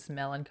just this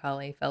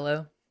melancholy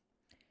fellow.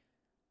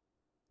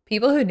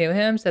 People who knew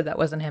him said that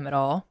wasn't him at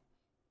all.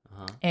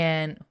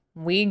 And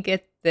we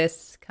get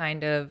this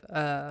kind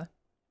of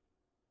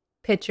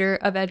picture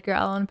of Edgar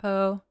Allan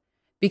Poe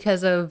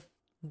because of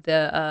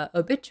the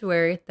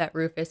obituary that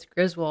Rufus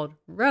Griswold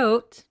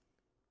wrote,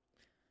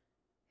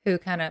 who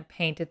kind of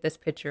painted this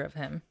picture of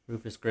him.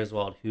 Rufus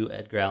Griswold, who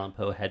Edgar Allan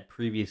Poe had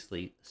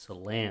previously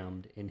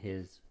slammed in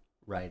his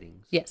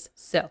writings. Yes.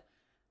 So,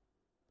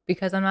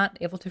 because I'm not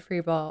able to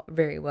freeball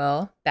very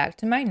well, back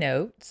to my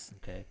notes.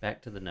 Okay,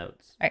 back to the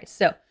notes. All right.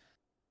 So,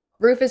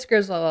 Rufus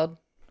Griswold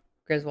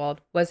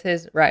was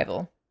his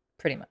rival,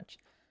 pretty much.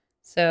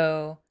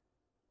 So,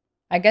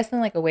 I guess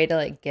in a way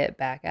to get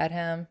back at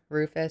him,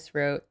 Rufus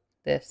wrote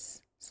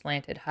this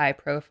slanted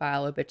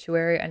high-profile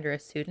obituary under a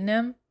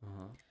pseudonym.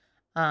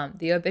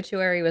 The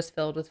obituary was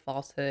filled with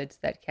falsehoods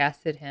that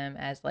casted him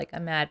as a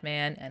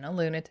madman and a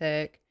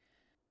lunatic.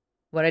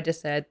 What I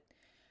just said,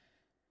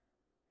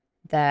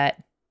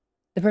 that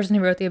the person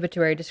who wrote the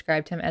obituary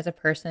described him as a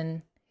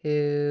person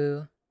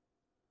who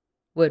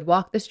would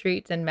walk the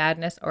streets in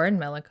madness or in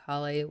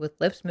melancholy, with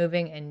lips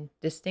moving in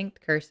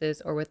distinct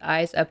curses or with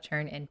eyes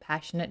upturned in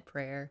passionate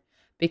prayer,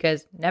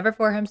 because never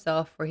for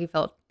himself, for he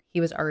felt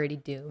he was already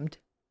doomed.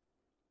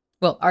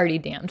 Well, already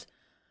damned.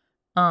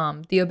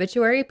 The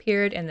obituary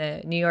appeared in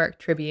the New York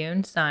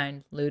Tribune,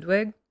 signed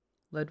Ludwig,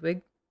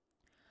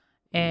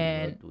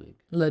 and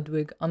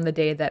Ludwig on the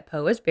day that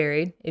Poe was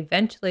buried.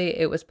 Eventually,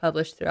 it was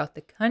published throughout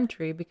the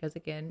country because,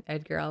 again,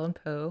 Edgar Allan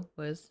Poe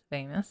was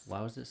famous.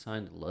 Why was it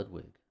signed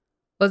Ludwig?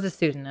 Was a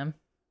pseudonym.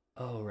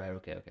 Oh, right.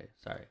 Okay.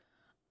 Sorry.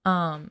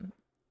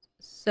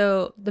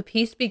 So the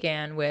piece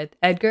began with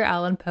Edgar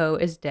Allan Poe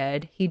is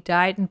dead. He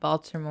died in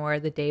Baltimore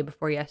the day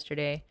before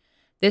yesterday.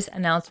 This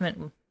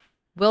announcement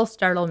will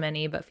startle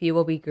many, but few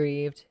will be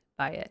grieved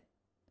by it.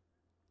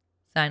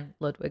 Signed,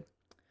 Ludwig.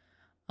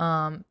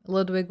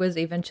 Ludwig was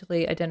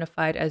eventually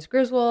identified as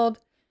Griswold,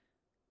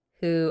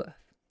 who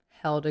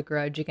held a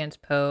grudge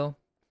against Poe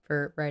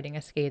for writing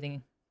a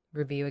scathing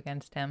review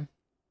against him.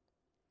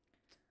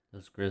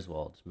 Those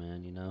Griswolds,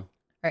 man, you know.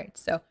 Right,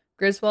 so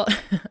Griswold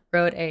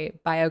wrote a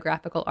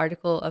biographical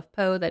article of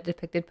Poe that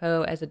depicted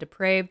Poe as a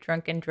depraved,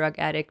 drunken,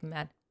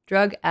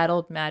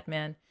 drug-addled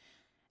madman,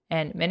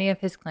 and many of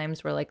his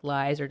claims were like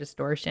lies or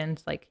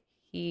distortions. Like,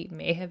 he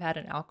may have had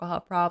an alcohol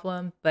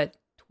problem, but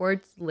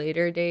towards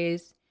later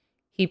days,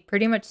 he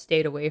pretty much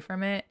stayed away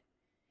from it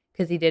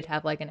because he did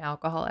have like an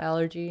alcohol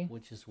allergy.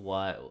 Which is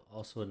why,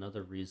 also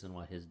another reason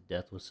why his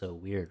death was so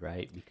weird,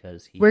 right?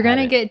 Because we're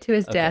gonna get to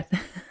his death.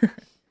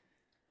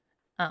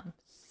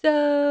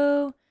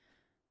 The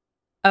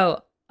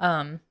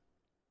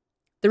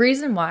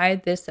reason why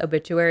this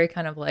obituary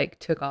kind of like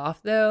took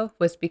off though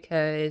was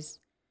because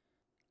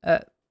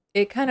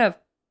it kind of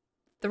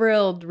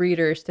thrilled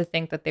readers to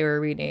think that they were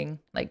reading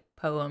like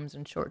poems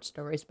and short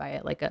stories by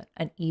it, like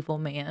an evil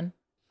man.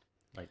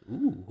 Like,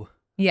 ooh.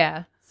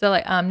 Yeah. So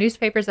like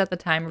newspapers at the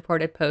time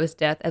reported Poe's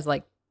death as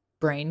like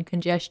brain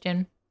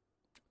congestion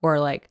or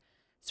like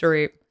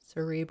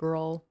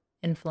cerebral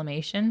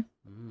inflammation.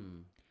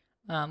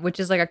 Which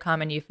is like a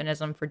common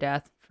euphemism for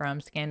death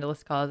from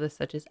scandalous causes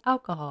such as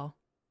alcoholism.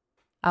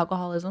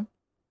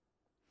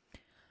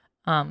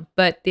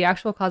 But the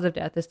actual cause of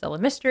death is still a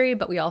mystery,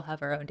 but we all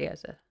have our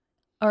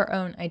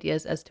own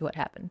ideas as to what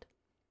happened.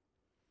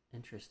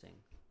 Interesting.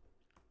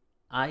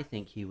 I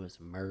think he was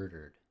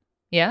murdered.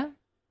 Yeah?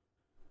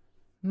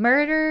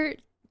 Murder,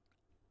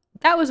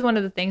 that was one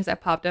of the things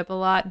that popped up a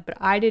lot, but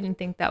I didn't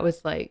think that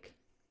was like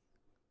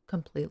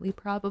completely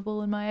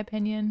probable in my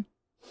opinion.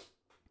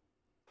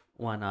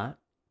 Why not?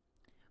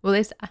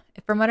 Well,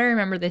 from what I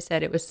remember, they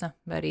said it was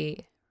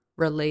somebody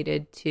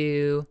related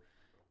to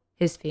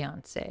his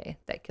fiance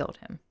that killed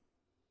him.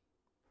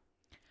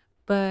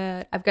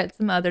 But I've got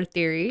some other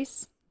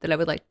theories that I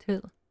would like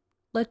to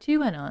let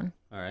you in on.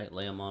 All right,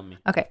 lay them on me.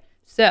 Okay,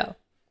 so.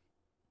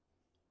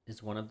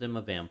 Is one of them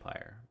a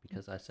vampire?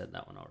 Because I said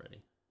that one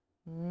already.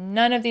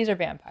 None of these are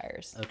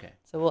vampires. Okay.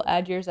 So we'll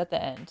add yours at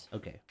the end.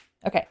 Okay,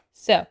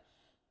 so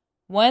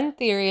one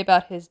theory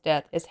about his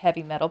death is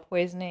heavy metal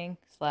poisoning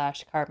 /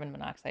 carbon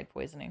monoxide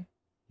poisoning.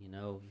 You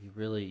know,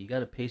 you got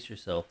to pace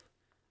yourself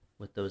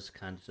with those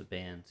kinds of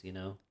bands, you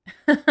know?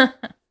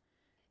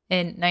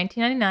 In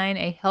 1999,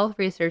 a health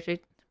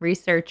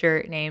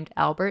researcher named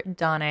Albert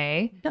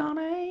Donnay.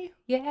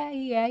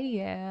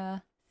 Yeah.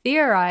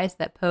 Theorized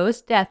that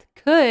Poe's death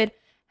could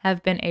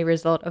have been a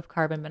result of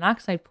carbon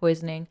monoxide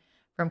poisoning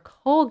from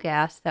coal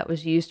gas that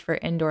was used for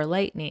indoor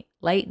lighting.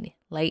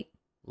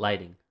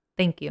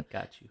 Thank you.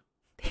 Got you.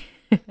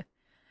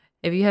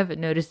 If you haven't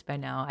noticed by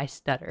now, I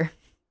stutter.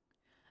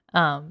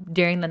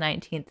 During the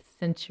 19th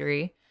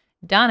century,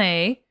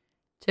 Donnay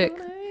took...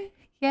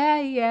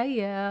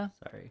 Yeah.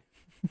 Sorry.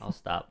 I'll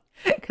stop.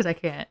 Because I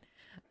can't.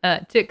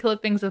 Took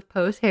clippings of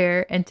Poe's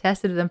hair and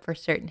tested them for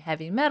certain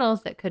heavy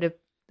metals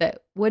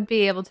that would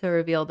be able to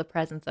reveal the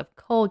presence of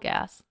coal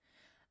gas.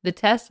 The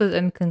test was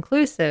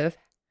inconclusive,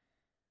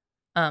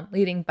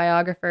 leading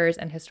biographers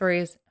and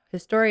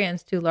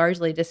historians to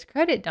largely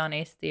discredit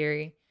Donnay's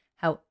theory.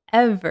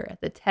 However,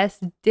 the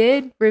test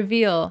did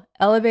reveal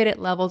elevated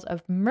levels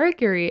of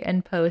mercury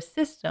in Poe's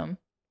system.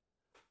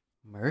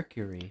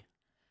 Mercury?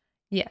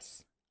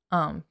 Yes.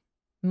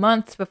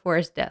 Months before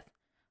his death.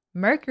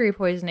 Mercury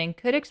poisoning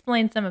could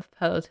explain some of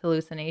Poe's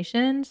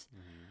hallucinations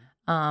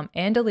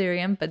and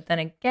delirium, but then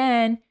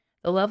again,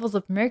 the levels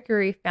of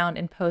mercury found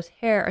in Poe's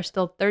hair are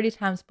still 30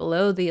 times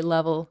below the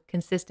level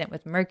consistent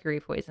with mercury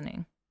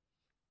poisoning.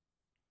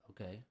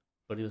 Okay.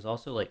 But he was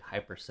also like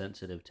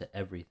hypersensitive to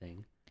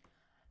everything.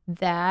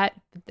 They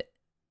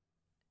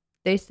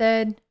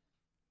said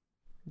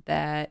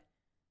that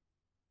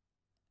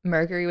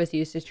mercury was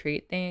used to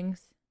treat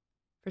things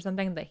for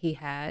something that he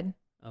had.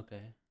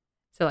 Okay.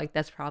 So like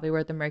that's probably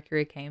where the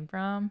mercury came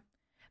from.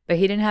 But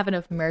he didn't have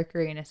enough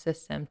mercury in his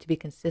system to be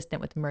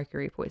consistent with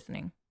mercury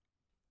poisoning.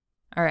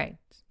 All right.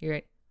 You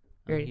ready?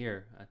 I'm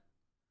here.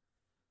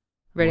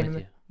 Ready to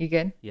move? You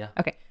good? Yeah.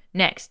 Okay.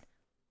 Next,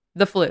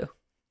 the flu.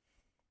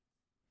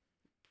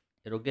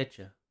 It'll get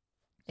you.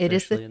 It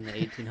is especially in the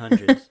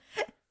 1800s.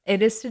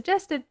 It is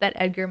suggested that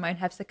Edgar might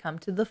have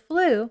succumbed to the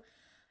flu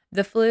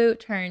The flu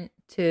turned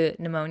to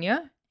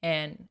pneumonia,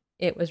 and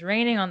it was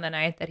raining on the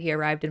night that he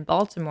arrived in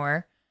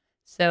Baltimore.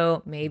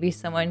 So maybe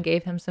someone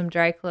gave him some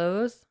dry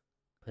clothes.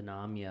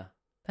 Panamia.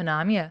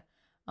 Pneumonia.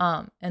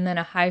 And then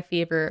a high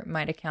fever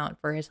might account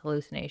for his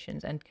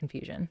hallucinations and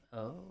confusion.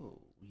 Oh,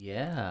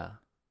 yeah.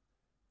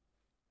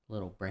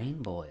 Little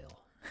brain boil.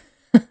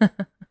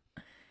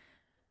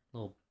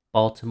 Little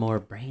Baltimore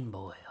brain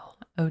boil.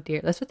 Oh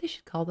dear, that's what they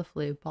should call the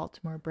flu,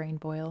 Baltimore brain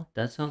boil.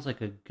 That sounds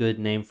like a good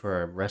name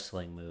for a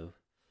wrestling move.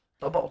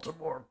 The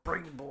Baltimore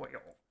brain boil.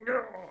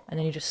 Yeah. And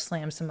then you just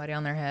slam somebody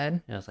on their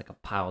head. Yeah, it's like a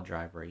pile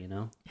driver, you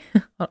know?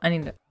 Well, I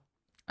need to.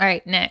 All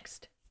right,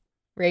 next.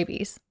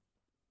 Rabies.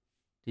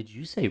 Did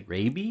you say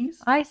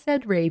rabies? I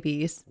said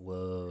rabies.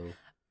 Whoa.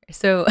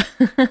 So,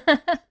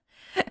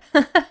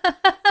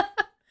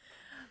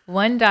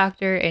 one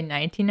doctor in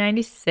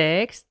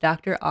 1996,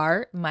 Dr.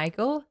 R.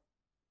 Michael,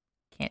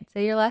 can't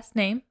say your last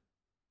name,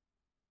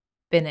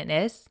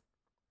 Benitez,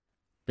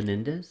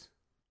 Benitez?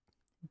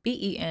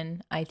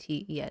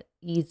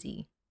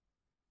 Benitez.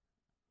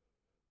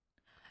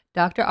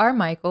 Dr. R.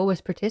 Michael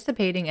was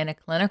participating in a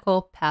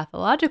clinical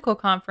pathological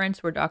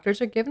conference where doctors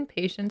are given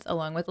patients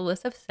along with a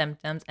list of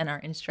symptoms and are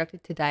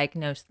instructed to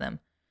diagnose them.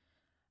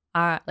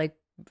 Like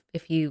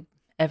if you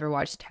ever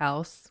watched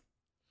House,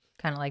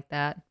 kind of like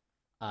that.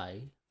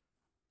 I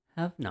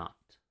have not.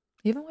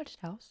 You haven't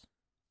watched House?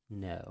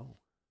 No.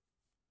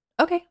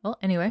 Okay, well,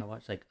 anyway. I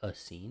watched like a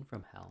scene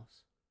from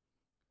House.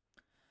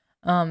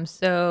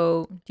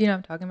 So do you know what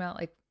I'm talking about?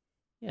 Like,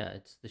 yeah,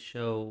 it's the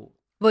show.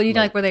 Well, you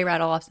know, like where they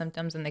rattle off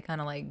symptoms and they kind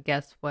of like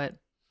guess what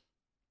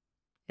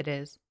it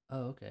is.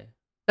 Oh, okay.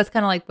 That's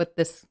kind of like what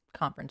this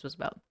conference was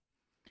about.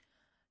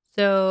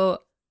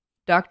 So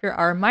Dr.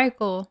 R.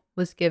 Michael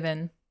was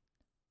given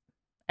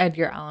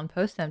Edgar Allan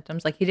Poe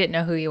symptoms. Like he didn't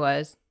know who he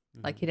was.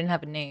 Mm-hmm. Like he didn't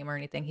have a name or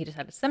anything. He just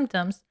had his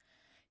symptoms.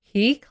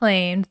 He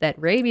claimed that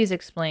rabies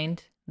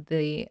explained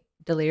the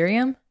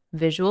delirium,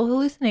 visual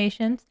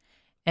hallucinations,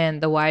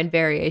 and the wide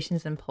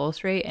variations in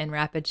pulse rate and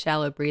rapid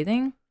shallow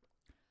breathing,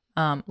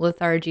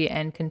 lethargy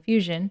and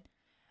confusion.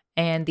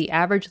 And the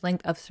average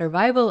length of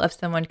survival of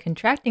someone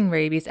contracting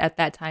rabies at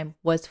that time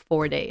was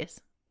 4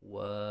 days.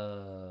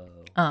 Whoa.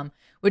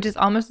 Which is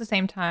almost the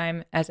same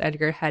time as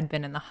Edgar had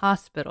been in the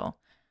hospital.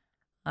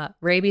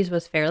 Rabies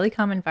was fairly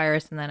common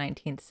virus in the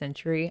 19th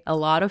century. A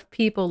lot of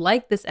people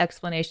like this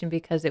explanation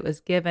because it was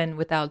given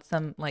without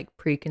some like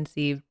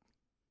preconceived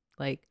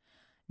like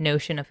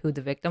notion of who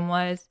the victim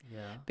was.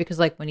 Yeah. Because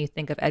like when you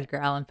think of Edgar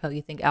Allan Poe,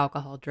 you think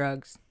alcohol,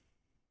 drugs.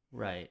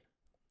 Right.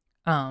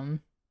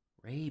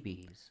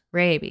 Rabies.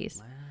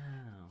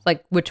 Wow.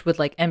 Like which would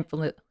like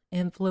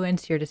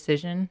influence your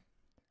decision.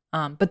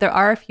 But there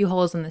are a few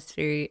holes in this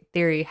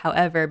theory,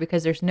 however,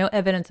 because there's no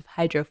evidence of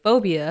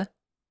hydrophobia.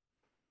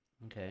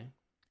 Okay.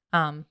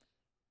 And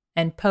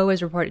Poe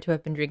is reported to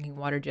have been drinking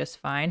water just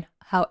fine.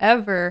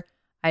 However,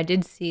 I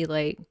did see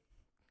like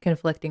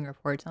conflicting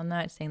reports on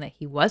that, saying that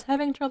he was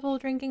having trouble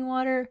drinking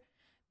water,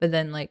 but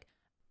then like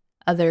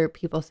other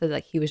people said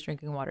that he was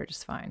drinking water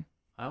just fine.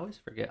 I always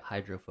forget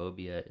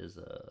hydrophobia is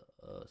a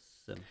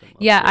symptom of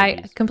rabies.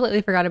 I I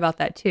completely forgot about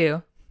that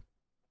too.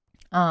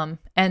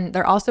 And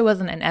there also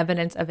wasn't an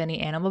evidence of any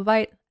animal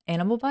bite,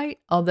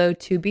 although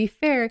to be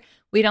fair,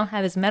 we don't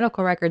have his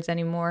medical records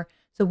anymore,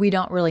 so we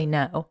don't really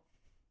know.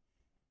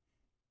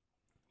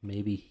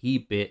 Maybe he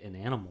bit an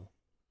animal.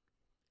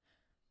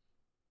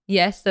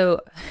 Yes,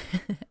 so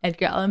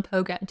Edgar Allan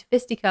Poe got into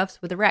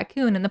fisticuffs with a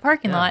raccoon in the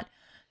parking lot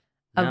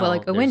of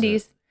like a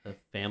Wendy's. A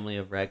family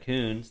of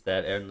raccoons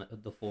that in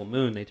the full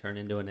moon they turn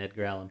into an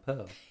Edgar Allan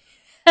Poe.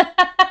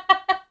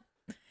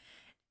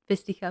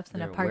 Fisticuffs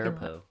in a parking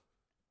lot.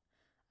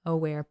 Oh,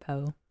 where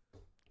Poe.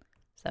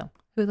 So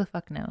who the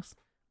fuck knows?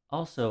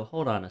 Also,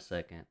 hold on a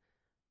second.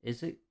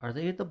 Are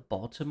they the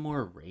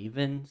Baltimore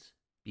Ravens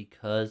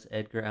because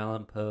Edgar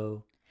Allan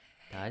Poe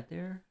died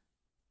there?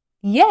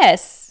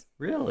 Yes.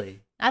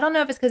 Really? I don't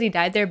know if it's because he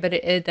died there, but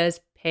it does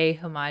pay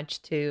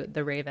homage to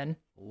the Raven.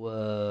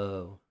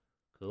 Whoa.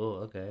 Cool.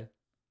 Okay.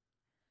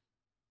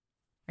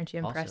 Aren't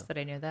you impressed that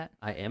I knew that?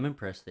 I am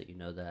impressed that you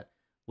know that,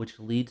 which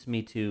leads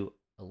me to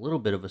a little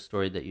bit of a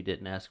story that you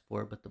didn't ask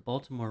for, but the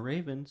Baltimore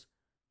Ravens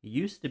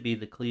used to be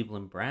the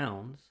Cleveland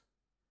Browns,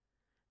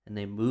 and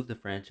they moved the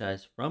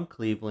franchise from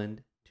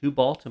Cleveland to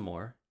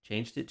Baltimore,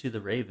 changed it to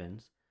the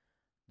Ravens.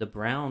 The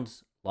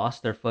Browns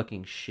lost their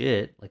fucking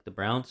shit, like the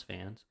Browns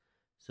fans,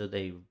 so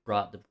they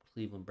brought the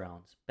Cleveland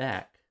Browns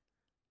back,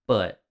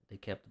 but they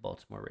kept the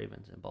Baltimore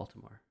Ravens in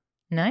Baltimore.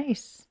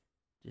 Nice.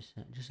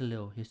 Just a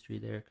little history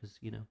there, because,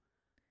 you know,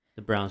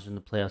 the Browns are in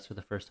the playoffs for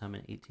the first time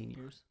in 18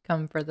 years.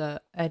 Come for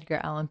the Edgar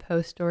Allan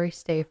Poe story,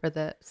 stay for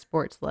the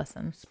sports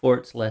lesson.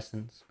 Sports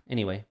lessons.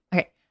 Anyway.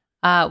 Okay.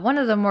 One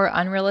of the more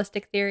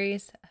unrealistic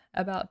theories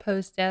about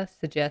Poe's death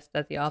suggests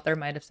that the author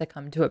might have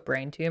succumbed to a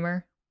brain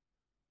tumor.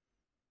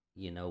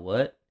 You know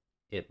what?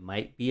 It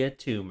might be a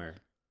tumor.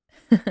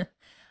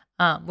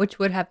 Which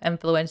would have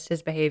influenced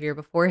his behavior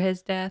before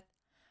his death.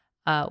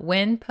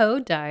 When Poe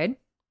died,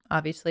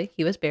 obviously,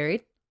 he was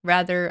buried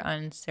rather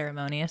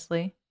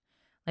unceremoniously.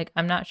 Like,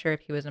 I'm not sure if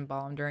he was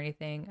embalmed or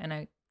anything. And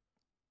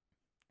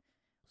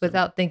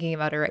without thinking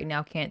about it right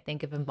now, can't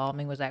think if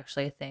embalming was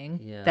actually a thing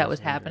Yeah, I that was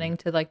was happening wondering.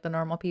 to like the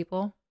normal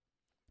people.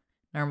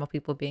 Normal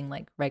people being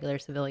like regular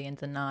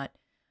civilians and not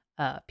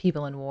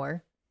people in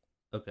war.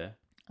 Okay.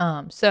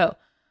 So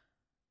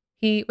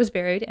he was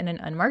buried in an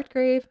unmarked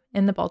grave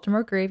in the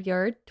Baltimore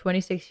graveyard.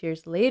 26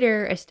 years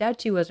later, a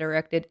statue was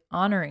erected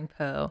honoring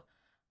Poe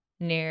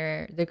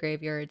near the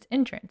graveyard's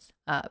entrance.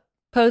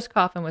 Poe's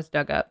coffin was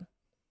dug up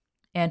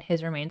and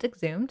his remains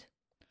exhumed,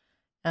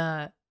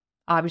 uh,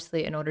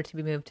 obviously, in order to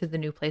be moved to the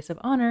new place of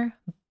honor.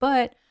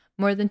 But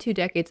more than 2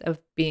 decades of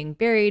being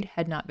buried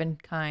had not been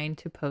kind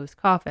to Poe's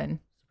coffin.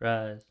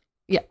 Surprise.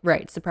 Yeah,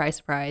 right. Surprise,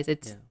 surprise.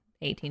 It's Yeah.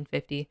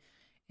 1850,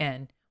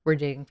 and we're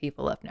digging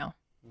people up now.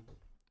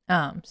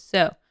 Mm-hmm.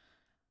 So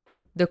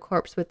the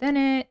corpse within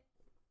it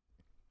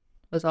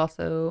was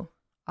also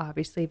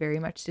obviously very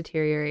much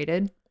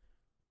deteriorated.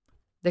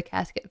 The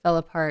casket fell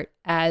apart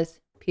as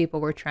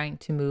people were trying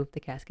to move the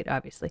casket,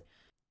 obviously.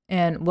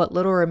 And what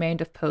little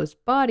remained of Poe's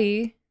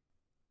body,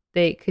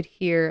 they could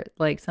hear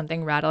like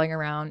something rattling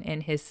around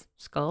in his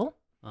skull.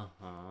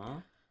 Uh-huh.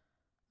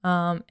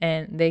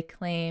 And they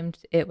claimed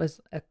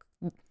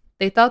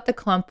they thought the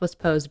clump was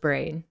Poe's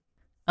brain,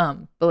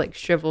 but like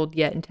shriveled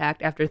yet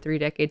intact after 3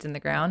 decades in the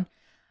ground.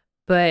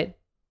 But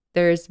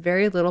there's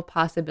very little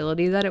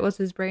possibility that it was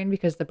his brain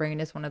because the brain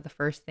is one of the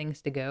first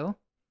things to go.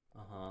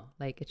 Uh-huh.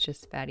 Like it's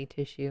just fatty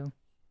tissue.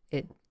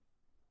 It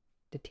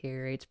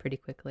deteriorates pretty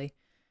quickly.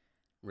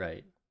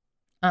 Right.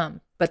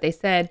 But they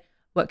said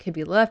what could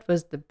be left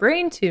was the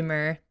brain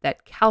tumor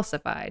that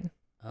calcified.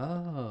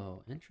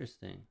 Oh,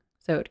 interesting.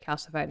 So it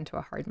calcified into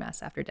a hard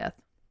mass after death.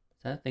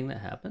 Is that a thing that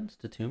happens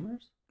to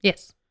tumors?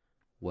 Yes.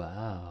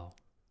 Wow.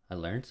 I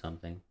learned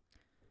something.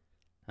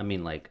 I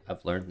mean, like,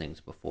 I've learned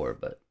things before,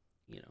 but,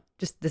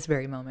 Just this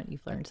very moment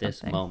you've learned at this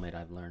something. moment,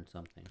 I've learned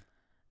something.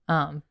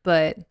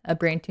 But a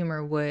brain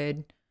tumor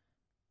would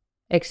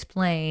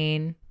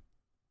explain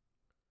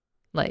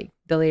like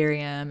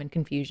delirium and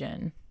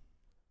confusion.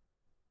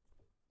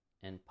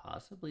 And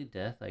possibly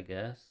death, I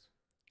guess.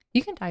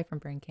 You can die from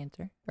brain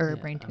cancer or a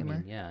Yeah, brain tumor. I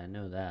mean, yeah, I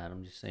know that.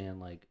 I'm just saying,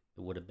 like,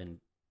 it would have been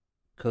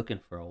cooking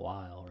for a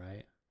while,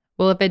 right?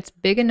 Well, if it's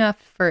big enough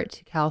for it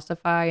to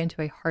calcify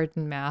into a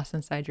hardened mass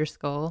inside your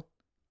skull,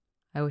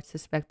 I would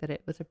suspect that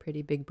it was a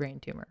pretty big brain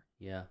tumor.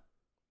 Yeah.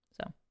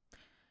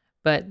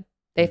 But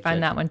they And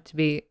find that judging- one to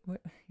be.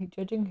 What, are you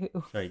judging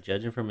who? Sorry,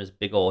 judging from his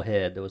big old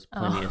head, there was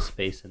plenty Oh. of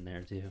space in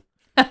there, too.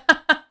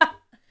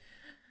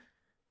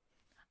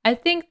 I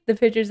think the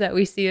pictures that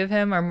we see of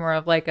him are more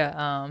of like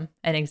an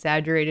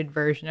exaggerated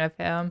version of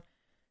him.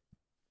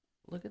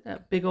 Look at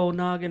that big old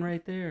noggin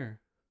right there.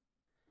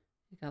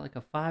 He got like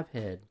a 5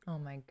 head. Oh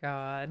my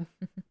god.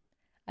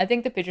 I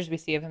think the pictures we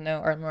see of him though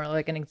are more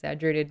like an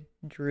exaggerated,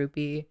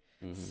 droopy,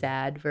 Mhm.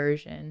 sad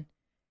version.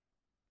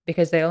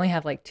 Because they only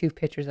have like 2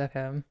 pictures of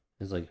him.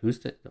 It's like,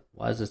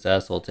 why is this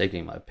asshole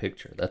taking my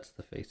picture? That's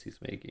the face he's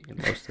making. And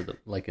most of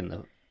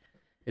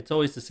it's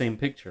always the same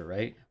picture,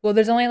 right? Well,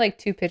 there's only like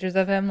 2 pictures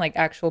of him, like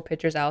actual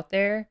pictures out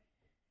there.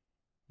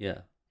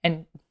 Yeah.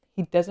 And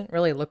he doesn't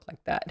really look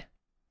like that.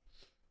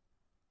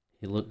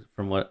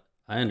 From what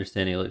I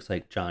understand, he looks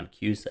like John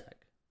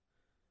Cusack.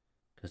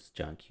 Because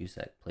John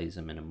Cusack plays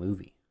him in a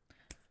movie.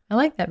 I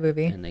like that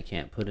movie. And they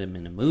can't put him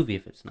in a movie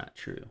if it's not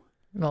true.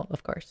 Well,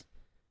 of course.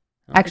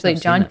 I don't think Actually, I've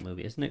seen John- that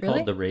movie. Isn't it Really?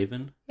 called The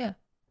Raven? Yeah.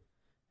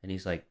 And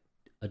he's like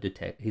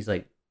he's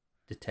like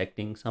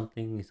detecting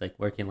something. He's like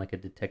working like a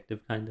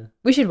detective kind of.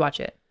 We should watch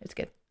it. It's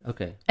good.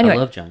 Okay. Anyway. I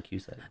love John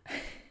Cusack.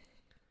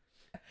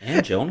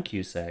 And Joan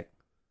Cusack.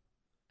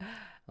 I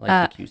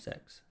like the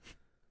Cusacks.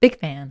 Big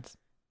fans.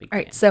 Big All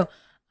right, fan. so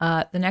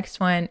the next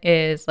one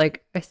is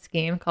like a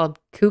scheme called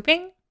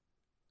cooping.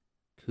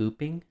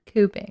 Cooping?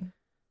 Cooping.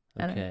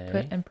 And I Okay.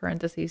 put in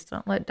parentheses,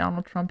 don't let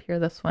Donald Trump hear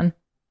this one.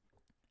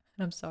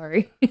 I'm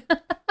sorry.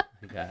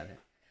 I got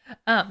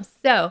it.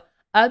 So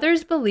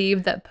others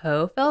believe that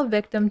Poe fell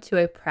victim to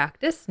a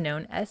practice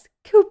known as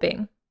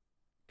cooping.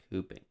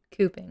 Cooping.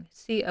 Cooping.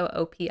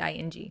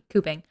 Cooping.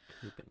 Cooping.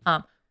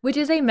 Cooping. Which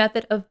is a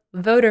method of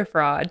voter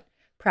fraud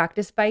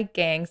practiced by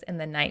gangs in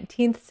the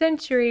 19th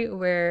century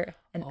where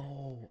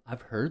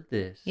I've heard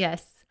this.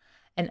 Yes.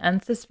 An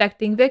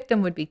unsuspecting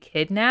victim would be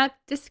kidnapped,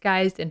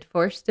 disguised, and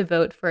forced to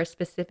vote for a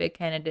specific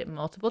candidate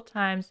multiple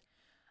times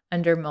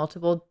under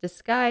multiple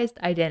disguised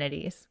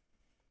identities.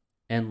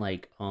 And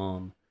like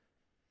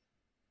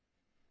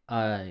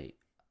I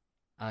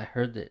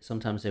heard that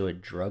sometimes they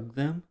would drug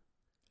them,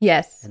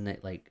 Yes. and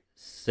that like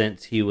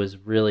since he was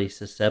really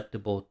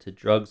susceptible to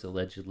drugs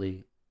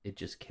allegedly, it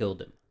just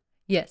killed him.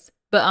 Yes.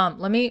 But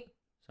let me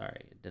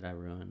Sorry, did I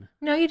ruin?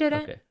 No, you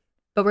didn't. Okay.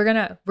 But we're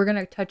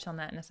gonna touch on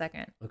that in a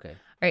second. Okay. All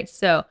right,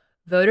 so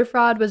voter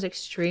fraud was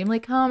extremely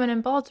common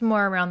in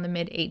Baltimore around the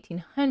mid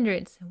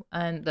 1800s,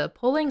 and the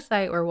polling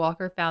site where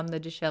Walker found the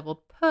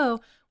disheveled Poe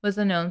was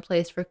a known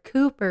place for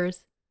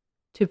coopers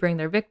to bring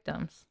their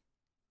victims.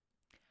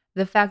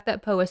 The fact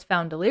that Poe was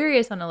found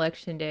delirious on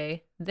election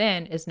day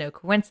then is no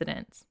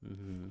coincidence.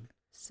 Mm-hmm.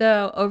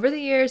 So, over the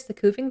years, the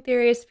cooping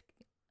theory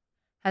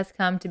has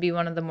come to be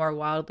one of the more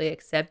widely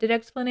accepted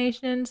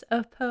explanations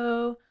of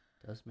Poe.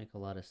 Does make a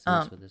lot of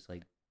sense with this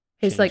like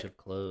his change like of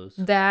clothes.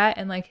 that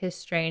and like his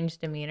strange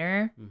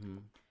demeanor.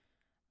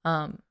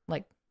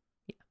 Like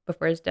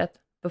before his death,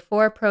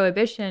 before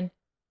Prohibition,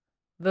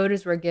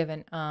 voters were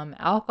given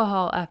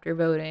alcohol after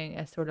voting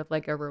as sort of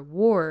like a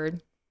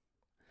reward.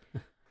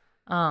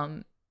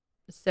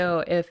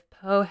 So if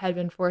Poe had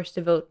been forced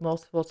to vote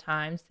multiple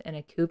times in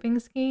a cooping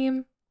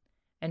scheme,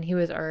 and he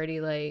was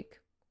already like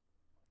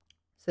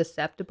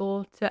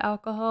susceptible to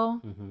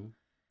alcohol,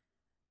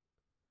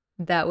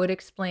 that would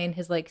explain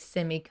his like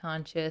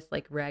semi-conscious,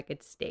 like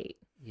ragged state.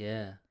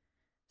 Yeah.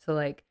 So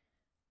like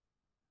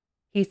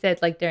he said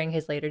like during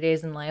his later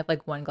days in life,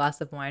 like one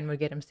glass of wine would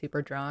get him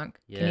super drunk.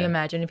 Yeah. Can you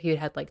imagine if he had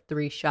had like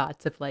 3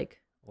 shots of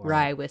like Or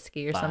rye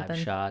whiskey or 5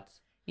 something?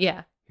 shots.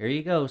 Yeah. Here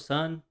you go,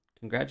 son.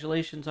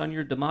 Congratulations on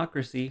your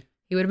democracy.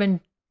 He would have been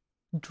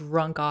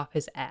drunk off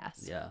his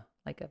ass. Yeah.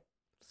 Like a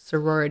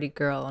sorority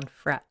girl on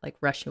frat like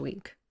Russia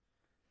week.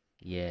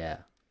 Yeah.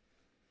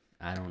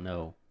 I don't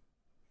know.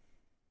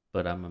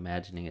 But I'm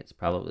imagining it's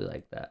probably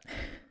like that.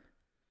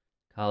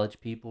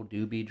 College people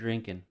do be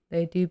drinking.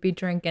 They do be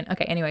drinking.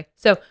 Okay, anyway.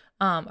 So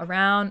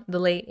around the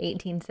late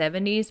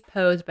 1870s,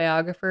 Poe's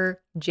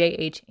biographer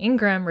J.H.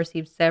 Ingram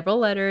received several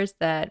letters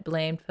that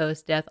blamed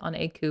Poe's death on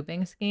a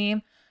cooping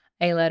scheme.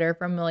 A letter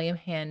from William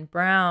Hand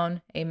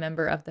Brown, a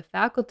member of the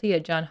faculty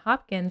at Johns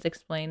Hopkins,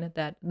 explained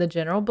that the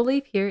general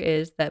belief here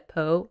is that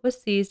Poe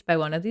was seized by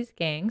one of these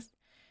gangs,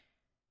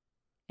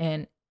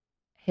 and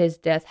his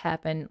death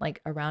happened like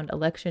around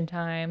election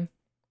time,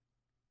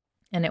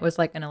 and it was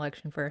like an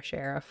election for a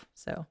sheriff.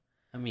 So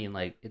I mean,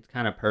 like, it's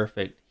kind of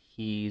perfect.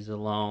 He's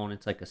alone.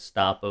 It's like a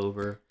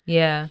stopover.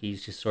 yeah.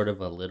 He's just sort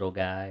of a little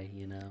guy,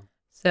 you know?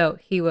 So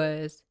he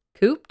was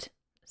cooped,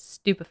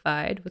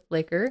 stupefied with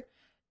liquor,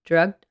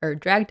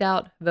 dragged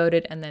out,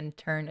 voted, and then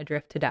turned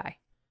adrift to die.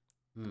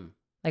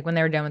 Like when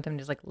they were done with him,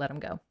 just like let him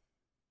go.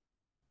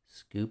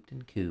 Scooped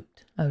and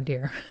cooped. Oh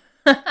dear.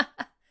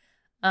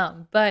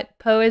 But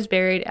Poe is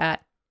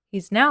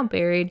he's now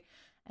buried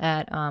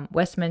at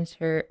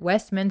Westminster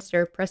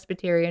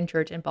Presbyterian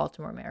Church in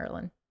Baltimore,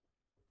 Maryland.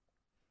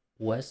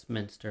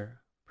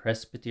 Westminster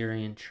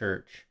Presbyterian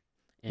Church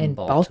In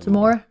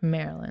Baltimore,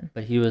 Maryland.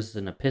 But he was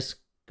an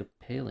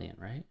Episcopalian,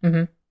 right?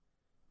 Mm-hmm.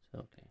 So,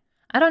 okay.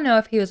 I don't know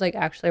if he was like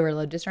actually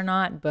religious or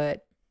not,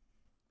 but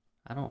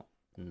I don't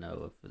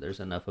know if there's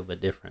enough of a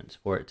difference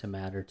for it to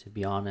matter, to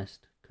be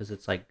honest, because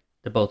it's like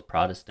they're both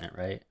Protestant,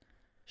 right?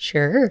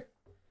 sure.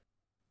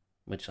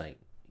 Which, like,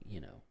 you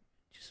know,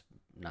 just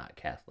not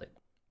Catholic.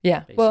 Yeah.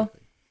 Basically. Well,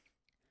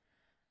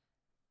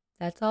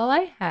 that's all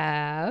I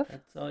have.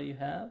 That's all you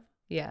have?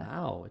 Yeah.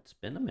 Wow, it's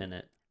been a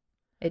minute.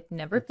 It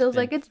never feels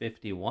like it's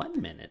 51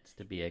 minutes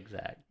to be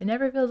exact. It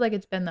never feels like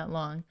it's been that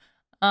long.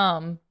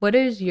 What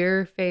is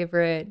your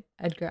favorite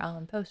Edgar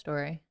Allan Poe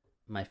story?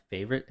 My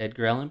favorite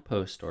Edgar Allan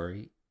Poe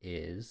story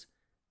is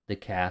The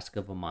Cask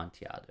of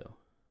Amontillado.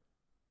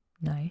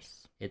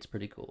 Nice. It's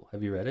pretty cool.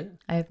 Have you read it?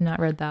 I have not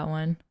read that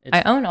one.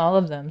 I own all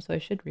of them, so I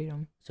should read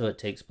them. So it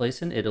takes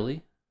place in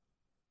Italy,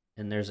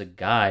 and there's a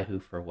guy who,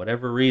 for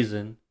whatever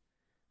reason,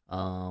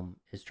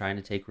 is trying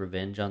to take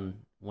revenge on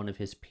one of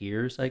his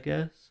peers, I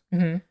guess.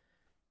 Mm-hmm.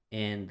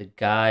 And the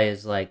guy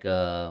is like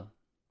a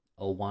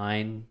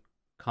wine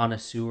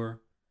connoisseur.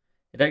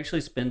 It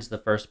actually spends the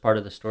first part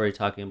of the story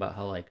talking about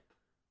how like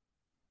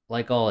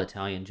all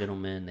Italian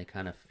gentlemen, they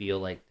kind of feel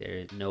like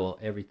they know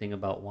everything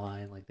about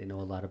wine, like they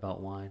know a lot about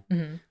wine.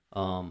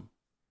 Mm-hmm.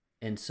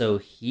 And so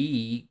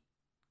he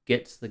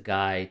gets the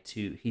guy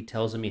he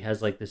tells him he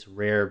has like this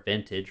rare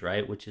vintage,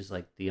 right, which is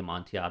like the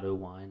Amontillado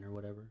wine or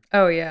whatever.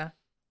 Oh yeah.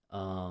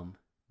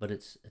 But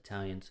it's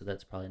Italian, so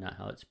that's probably not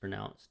how it's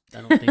pronounced.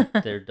 I don't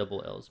think their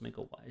double L's make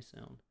a Y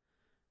sound.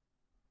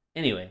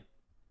 Anyway,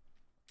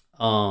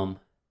 I'll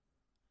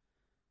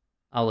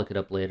look it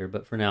up later,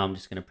 but for now I'm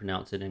just going to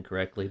pronounce it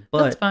incorrectly.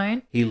 But that's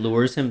fine. He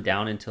lures him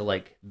down into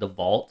like the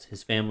vaults,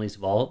 his family's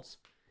vaults,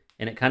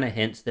 and it kind of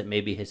hints that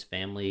maybe his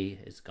family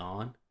is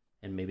gone,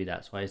 and maybe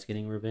that's why he's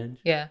getting revenge.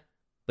 Yeah.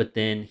 But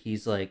then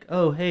he's like,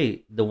 oh,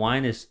 hey, the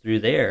wine is through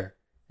there.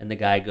 And the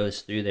guy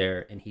goes through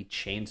there and he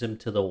chains him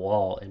to the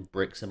wall and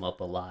bricks him up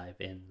alive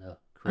in the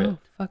crypt. Oh,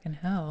 fucking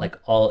hell. Like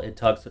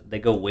they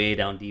go way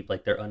down deep,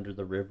 like they're under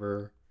the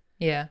river.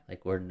 Yeah.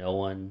 Like where no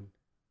one,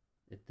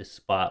 this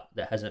spot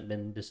that hasn't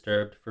been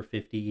disturbed for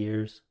 50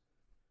 years.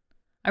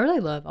 I really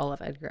love all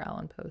of Edgar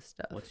Allan Poe's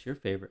stuff. What's your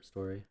favorite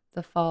story?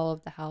 The Fall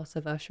of the House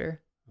of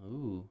Usher.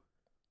 Ooh.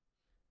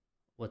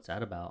 What's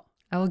that about?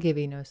 I will give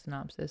you no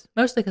synopsis.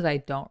 Mostly because I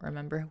don't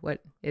remember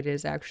what it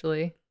is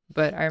actually.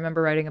 But I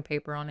remember writing a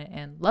paper on it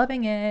and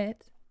loving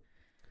it.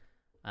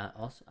 I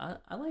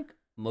like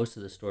most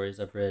of the stories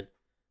I've read.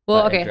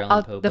 Well, okay.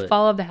 The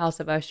Fall of the House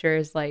of Usher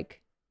is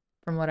like,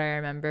 from what I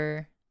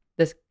remember,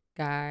 this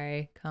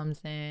guy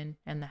comes in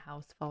and the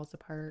house falls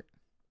apart.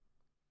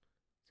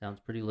 Sounds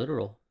pretty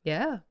literal.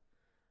 Yeah.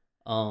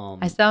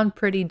 I sound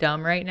pretty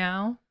dumb right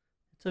now.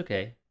 It's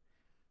okay.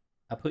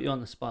 I put you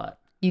on the spot.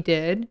 You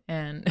did,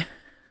 and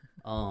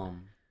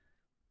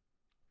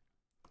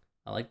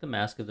I like the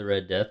Mask of the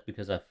Red Death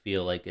because I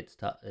feel like it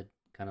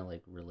kind of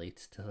like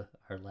relates to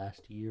our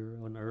last year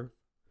on Earth.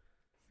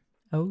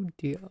 Oh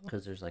dear.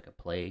 because there's like a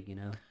plague,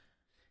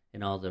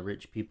 and all the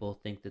rich people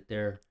think that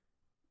they're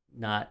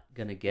not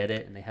gonna get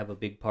it, and they have a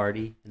big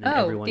party, and then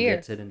Oh, everyone dear.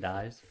 gets it and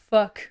dies.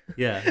 Fuck.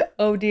 Yeah,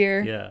 Oh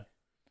dear. yeah,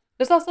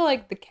 There's also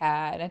like the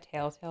cat and a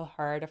telltale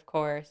heart, of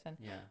course, and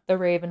yeah. the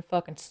raven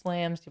fucking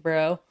slams you,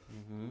 bro.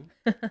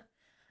 Mm-hmm.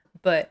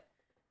 But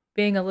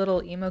being a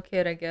little emo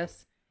kid, I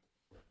guess.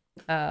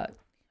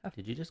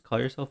 Did you just call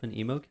yourself an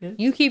emo kid?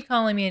 You keep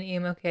calling me an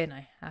emo kid,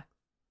 and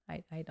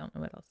I don't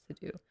know what else to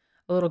do.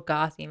 A little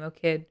goth emo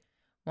kid,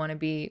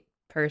 wannabe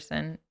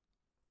person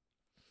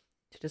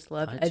to just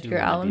love I too Edgar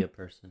want to Allan. be a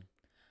person.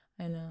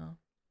 I know.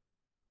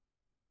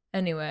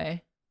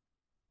 Anyway,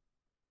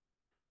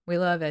 we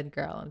love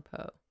Edgar Allan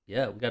Poe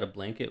Yeah, we got a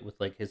blanket with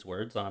like his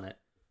words on it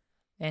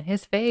and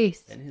his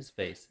face. and his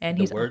face. And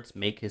the he's words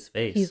make his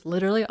face. He's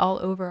literally all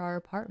over our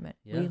apartment.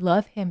 Yeah. We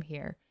love him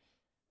here.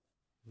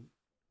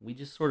 We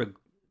just sort of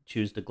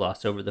choose to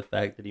gloss over the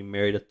fact that he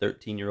married a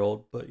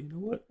 13-year-old, but you know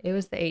what? It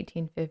was the I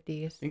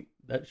 1850s. think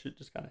that shit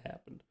just kind of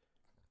happened.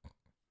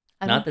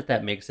 I Not don't, that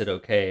that makes it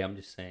okay. I'm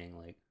just saying,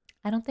 like,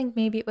 I don't think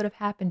maybe it would have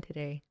happened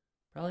today.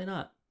 probably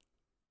not.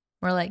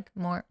 More like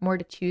more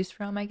to choose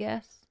from, I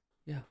guess.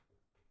 Yeah.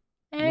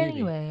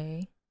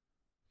 Anyway.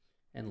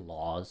 And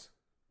laws,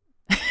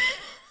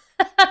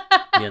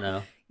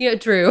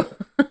 True.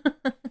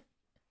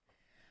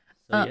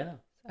 So yeah.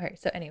 All right.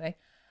 So anyway,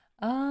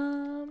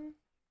 I'm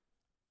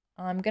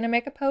gonna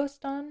make a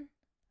post on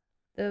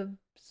the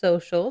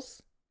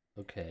socials.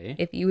 Okay.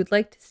 If you would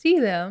like to see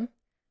them,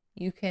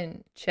 you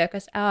can check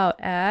us out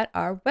at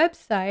our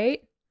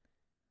website.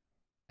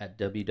 At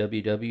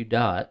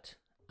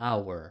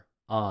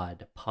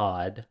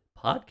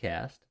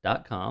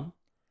www.ouroddpodcast.com.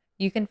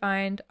 You can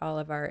find all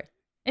of our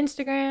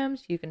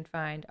Instagrams. You can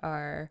find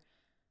our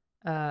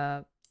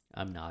I'm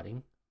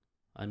nodding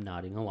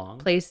along.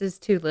 places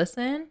to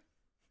listen.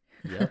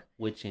 Yep.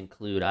 Which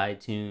include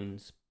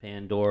iTunes,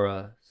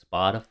 Pandora,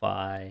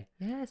 Spotify,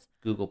 Yes.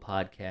 Google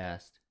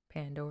Podcast,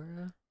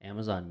 Pandora.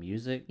 Amazon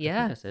Music. I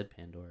Yeah. think I said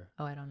Pandora.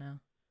 Oh, I don't know.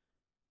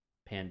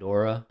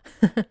 Pandora.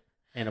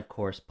 And of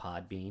course,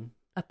 Podbean,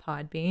 A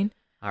Podbean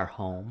our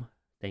home.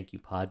 Thank you,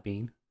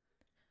 Podbean.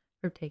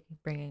 for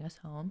bringing us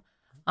home.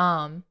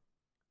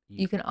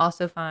 You can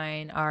also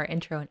find our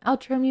intro and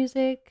outro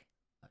music.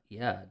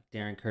 Yeah,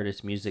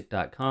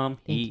 DarrenCurtisMusic.com.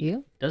 Thank He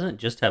you. doesn't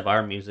just have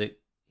our music.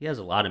 He has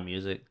a lot of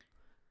music,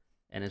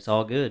 and it's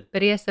all good.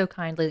 But he has so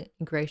kindly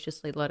and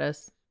graciously let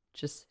us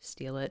just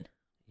steal it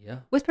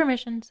Yeah. with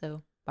permission.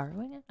 So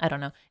borrowing it? I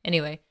don't know.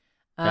 Anyway.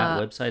 That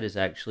website is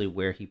actually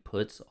where he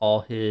puts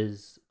all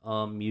his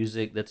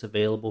music that's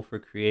available for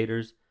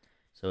creators.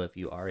 So if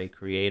you are a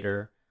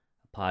creator,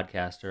 a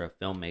podcaster, a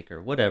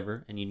filmmaker,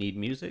 whatever, and you need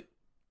music,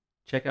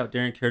 check out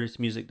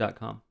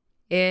DarrenCurtisMusic.com.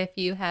 If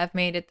you have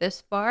made it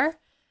this far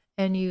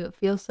and you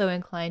feel so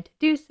inclined to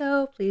do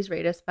so, please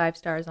rate us 5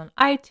 stars on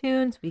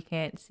iTunes. We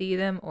can't see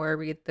them or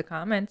read the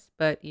comments,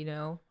 but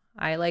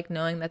I like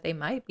knowing that they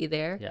might be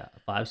there. Yeah, a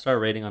 5-star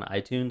rating on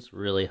iTunes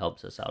really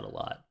helps us out a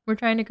lot. We're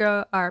trying to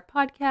grow our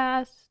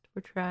podcast.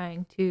 We're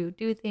trying to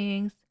do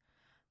things.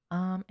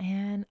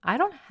 And I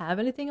don't have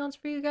anything else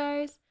for you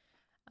guys.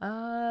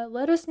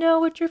 Let us know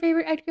what your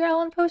favorite Edgar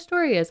Allan Poe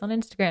story is on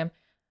Instagram.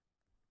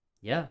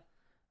 Yeah.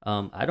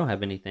 I don't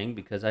have anything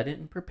because I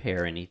didn't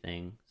prepare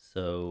anything.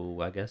 So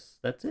I guess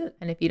that's it.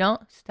 And if you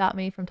don't stop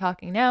me from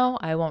talking now,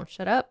 I won't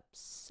shut up.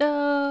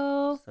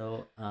 So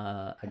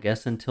I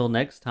guess until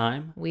next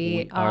time,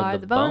 we are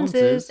the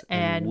Boneses,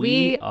 and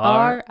we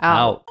are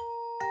out.